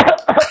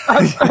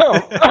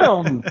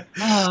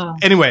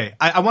 Anyway,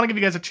 I want to give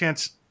you guys a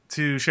chance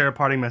to share a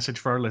parting message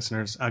for our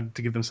listeners,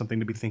 to give them something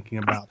to be thinking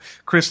about.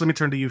 Chris, let me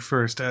turn to you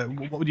first.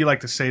 What would you like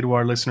to say to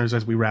our listeners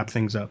as we wrap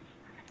things up?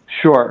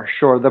 Sure.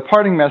 The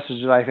parting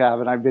message that I have,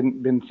 and I've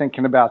been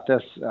thinking about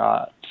this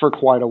for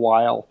quite a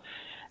while,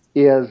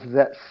 is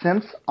that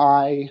since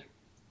I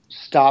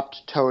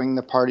stopped towing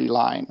the party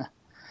line,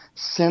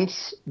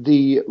 since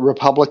the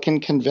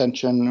Republican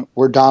convention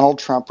where Donald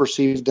Trump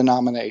received the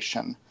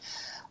nomination,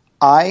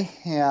 I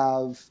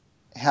have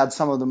had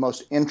some of the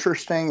most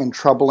interesting and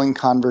troubling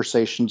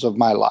conversations of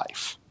my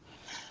life.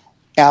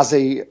 As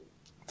a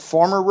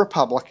former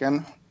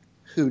Republican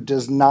who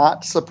does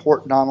not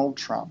support Donald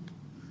Trump,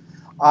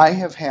 I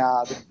have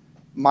had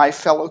my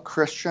fellow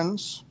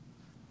Christians,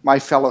 my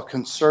fellow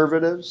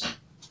conservatives,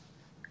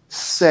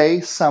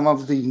 say some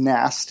of the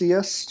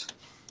nastiest,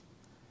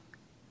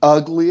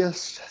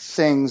 ugliest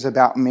things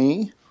about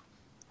me,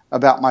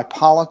 about my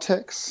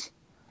politics,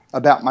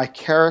 about my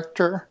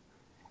character,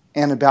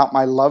 and about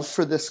my love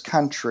for this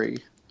country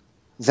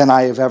than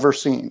I have ever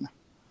seen.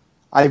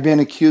 I've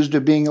been accused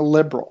of being a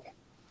liberal.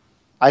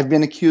 I've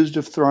been accused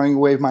of throwing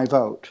away my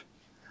vote.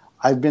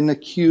 I've been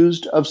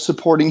accused of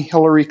supporting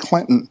Hillary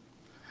Clinton.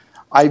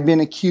 I've been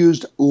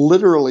accused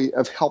literally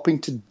of helping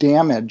to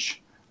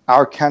damage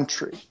our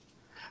country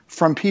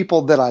from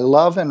people that I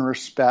love and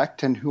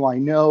respect and who I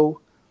know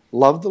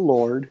love the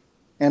Lord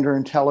and are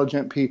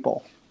intelligent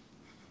people.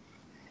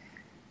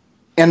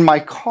 And my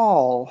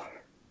call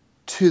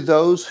to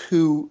those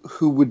who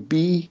would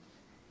be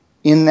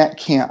in that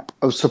camp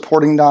of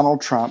supporting Donald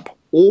Trump,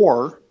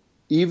 or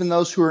even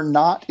those who are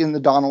not in the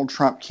Donald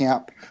Trump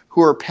camp,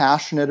 who are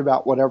passionate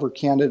about whatever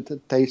candidate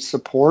that they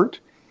support,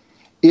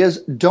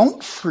 is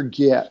don't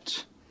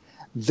forget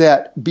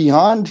that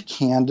beyond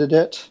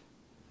candidate,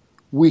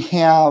 we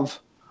have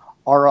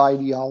our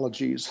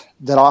ideologies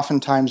that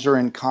oftentimes are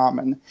in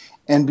common.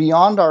 And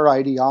beyond our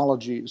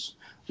ideologies,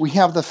 we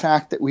have the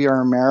fact that we are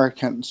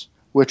Americans,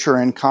 which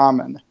are in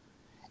common.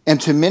 And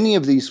to many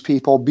of these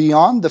people,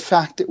 beyond the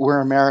fact that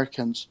we're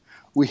Americans,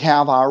 we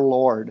have our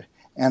Lord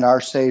and our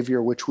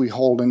Savior, which we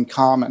hold in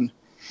common.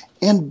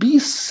 And be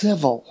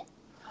civil.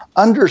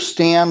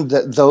 Understand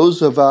that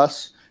those of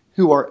us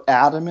who are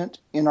adamant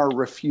in our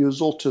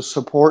refusal to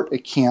support a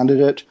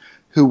candidate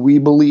who we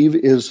believe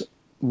is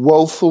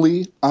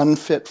woefully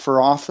unfit for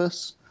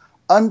office,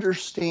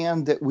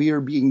 understand that we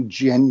are being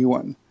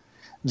genuine,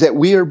 that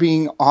we are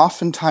being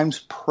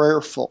oftentimes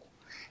prayerful,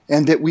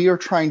 and that we are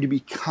trying to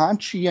be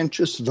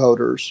conscientious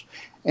voters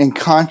and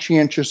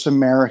conscientious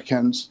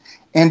Americans.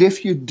 And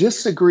if you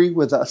disagree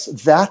with us,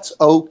 that's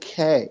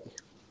okay.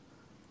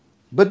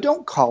 But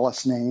don't call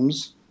us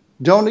names.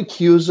 Don't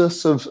accuse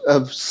us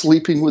of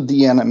sleeping with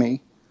the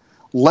enemy.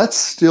 Let's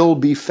still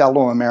be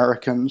fellow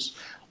Americans.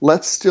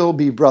 Let's still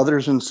be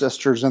brothers and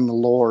sisters in the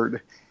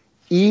Lord,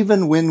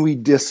 even when we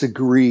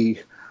disagree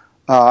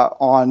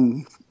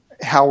on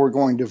how we're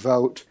going to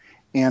vote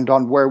and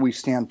on where we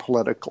stand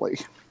politically.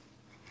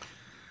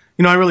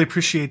 You know, I really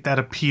appreciate that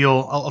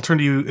appeal. I'll turn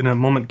to you in a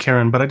moment,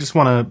 Karen, but I just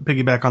want to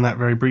piggyback on that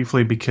very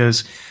briefly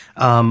because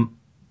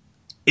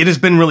it has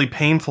been really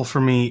painful for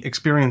me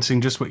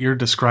experiencing just what you're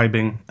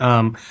describing.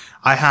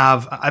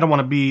 I don't want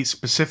to be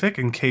specific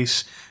in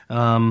case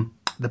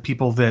the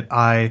people that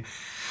I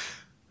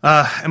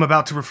am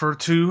about to refer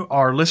to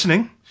are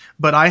listening,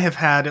 but I have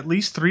had at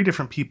least 3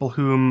 different people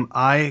whom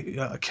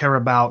I care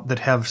about that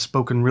have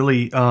spoken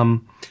really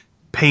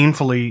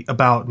painfully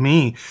about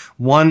me.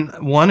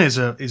 One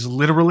is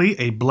literally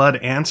a blood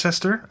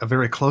ancestor, a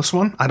very close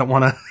one. I don't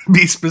want to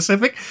be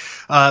specific,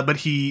 but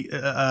he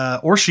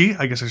or she,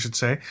 I guess I should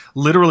say,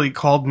 literally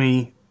called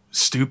me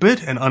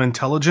stupid and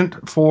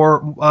unintelligent for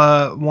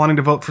wanting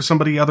to vote for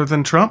somebody other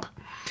than Trump.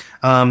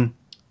 I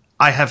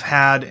have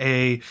had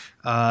a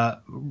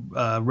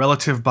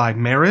relative by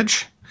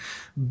marriage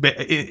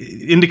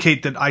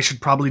indicate that I should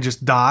probably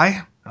just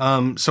die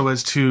so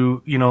as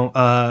to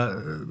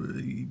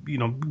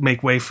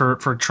make way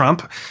for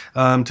Trump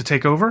to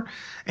take over.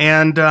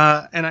 And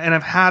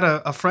I've had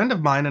a friend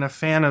of mine and a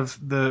fan of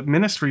the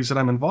ministries that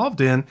I'm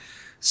involved in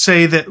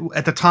say that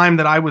at the time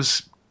that I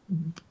was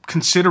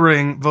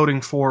considering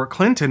voting for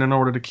Clinton in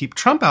order to keep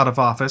Trump out of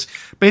office,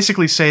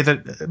 basically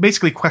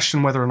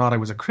question whether or not I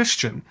was a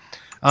Christian.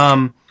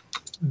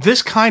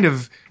 This kind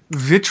of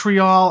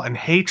vitriol and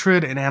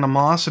hatred and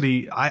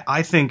animosity,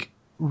 I think,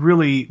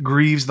 really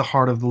grieves the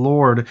heart of the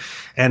Lord.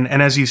 And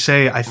as you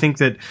say, I think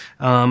that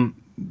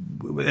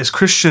as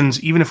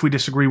Christians, even if we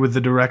disagree with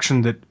the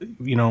direction that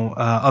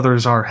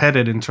others are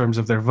headed in terms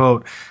of their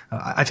vote,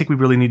 I think we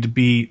really need to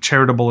be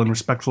charitable and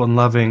respectful and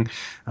loving.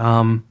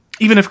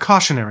 Even if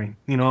cautionary,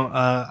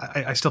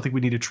 I still think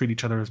we need to treat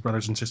each other as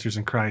brothers and sisters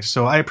in Christ.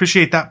 So I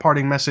appreciate that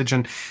parting message.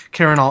 And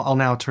Karen, I'll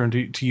now turn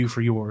to you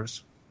for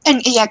yours.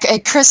 And yeah,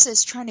 Chris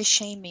is trying to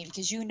shame me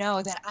because you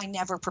know that I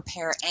never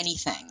prepare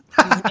anything.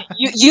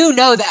 You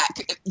know that.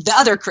 The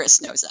other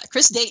Chris knows that.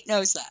 Chris Date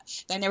knows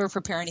that I never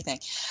prepare anything.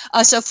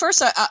 So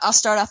first, I'll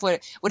start off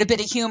with a bit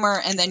of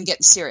humor and then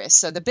get serious.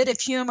 So the bit of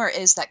humor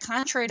is that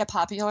contrary to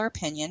popular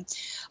opinion,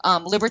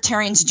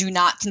 libertarians do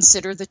not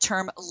consider the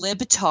term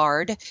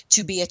libtard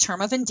to be a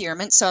term of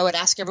endearment. So I would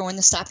ask everyone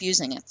to stop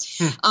using it.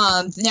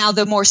 Now,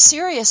 the more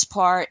serious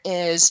part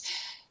is,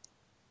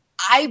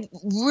 I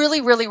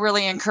really, really,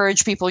 really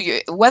encourage people,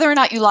 whether or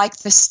not you like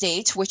the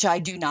state, which I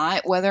do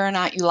not, whether or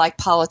not you like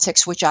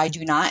politics, which I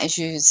do not,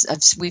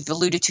 as we've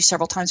alluded to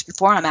several times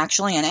before, I'm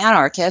actually an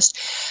anarchist.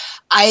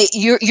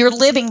 You're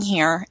living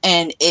here,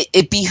 and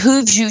it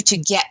behooves you to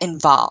get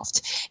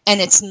involved, and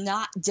it's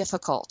not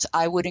difficult.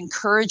 I would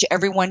encourage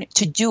everyone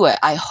to do it.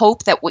 I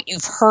hope that what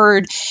you've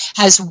heard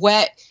has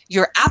whet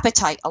your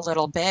appetite a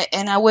little bit,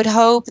 and I would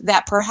hope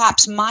that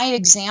perhaps my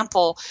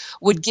example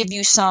would give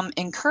you some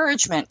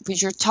encouragement,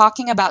 because you're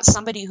talking about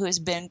somebody who has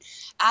been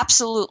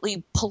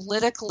absolutely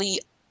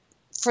politically,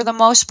 for the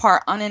most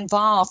part,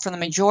 uninvolved for the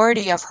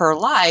majority of her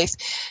life,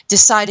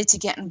 decided to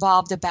get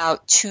involved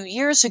about 2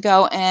 years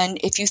ago. And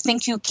if you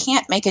think you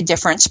can't make a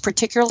difference,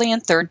 particularly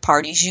in third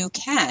parties, you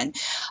can.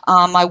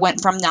 I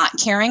went from not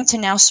caring to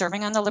now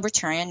serving on the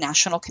Libertarian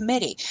National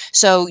Committee.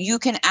 So you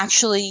can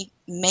actually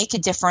make a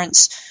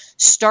difference,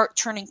 start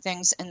turning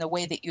things in the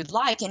way that you'd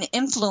like, and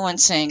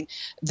influencing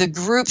the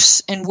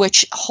groups in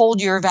which hold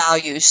your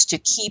values to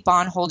keep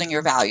on holding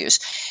your values.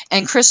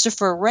 And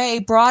Christopher Wray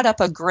brought up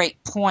a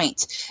great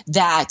point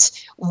that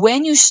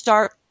when you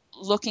start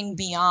looking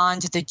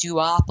beyond the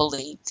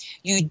duopoly,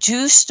 you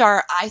do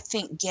start, I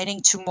think,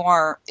 getting to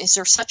more, is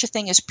there such a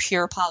thing as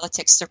pure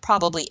politics? There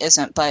probably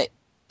isn't, but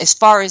as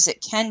far as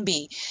it can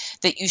be,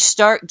 that you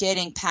start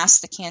getting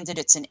past the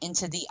candidates and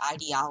into the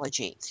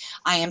ideology.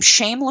 I am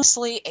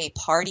shamelessly a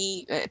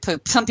party,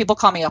 some people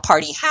call me a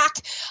party hack.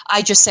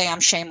 I just say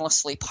I'm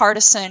shamelessly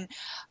partisan.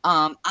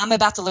 I'm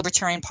about the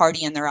Libertarian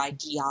Party and their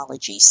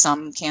ideology.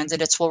 Some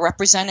candidates will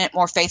represent it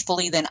more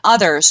faithfully than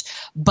others,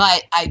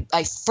 but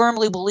I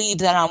firmly believe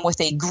that I'm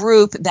with a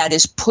group that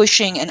is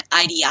pushing an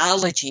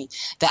ideology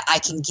that I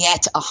can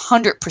get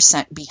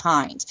 100%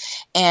 behind.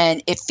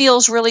 And it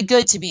feels really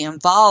good to be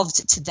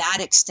involved to that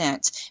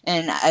extent.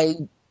 And I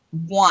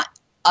want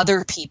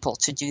other people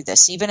to do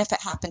this, even if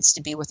it happens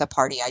to be with a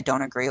party I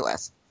don't agree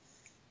with.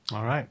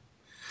 All right.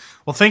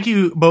 Well, thank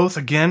you both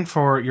again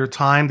for your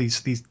time,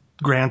 these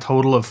grand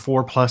total of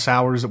 4+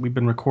 hours that we've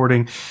been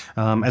recording.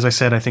 As I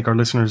said, I think our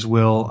listeners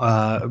will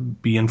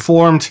be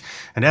informed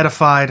and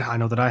edified. I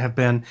know that I have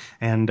been,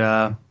 and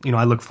I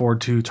look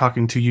forward to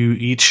talking to you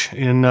each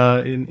in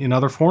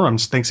other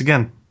forums. Thanks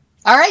again.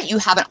 All right, you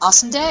have an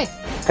awesome day.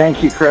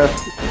 Thank you, Chris.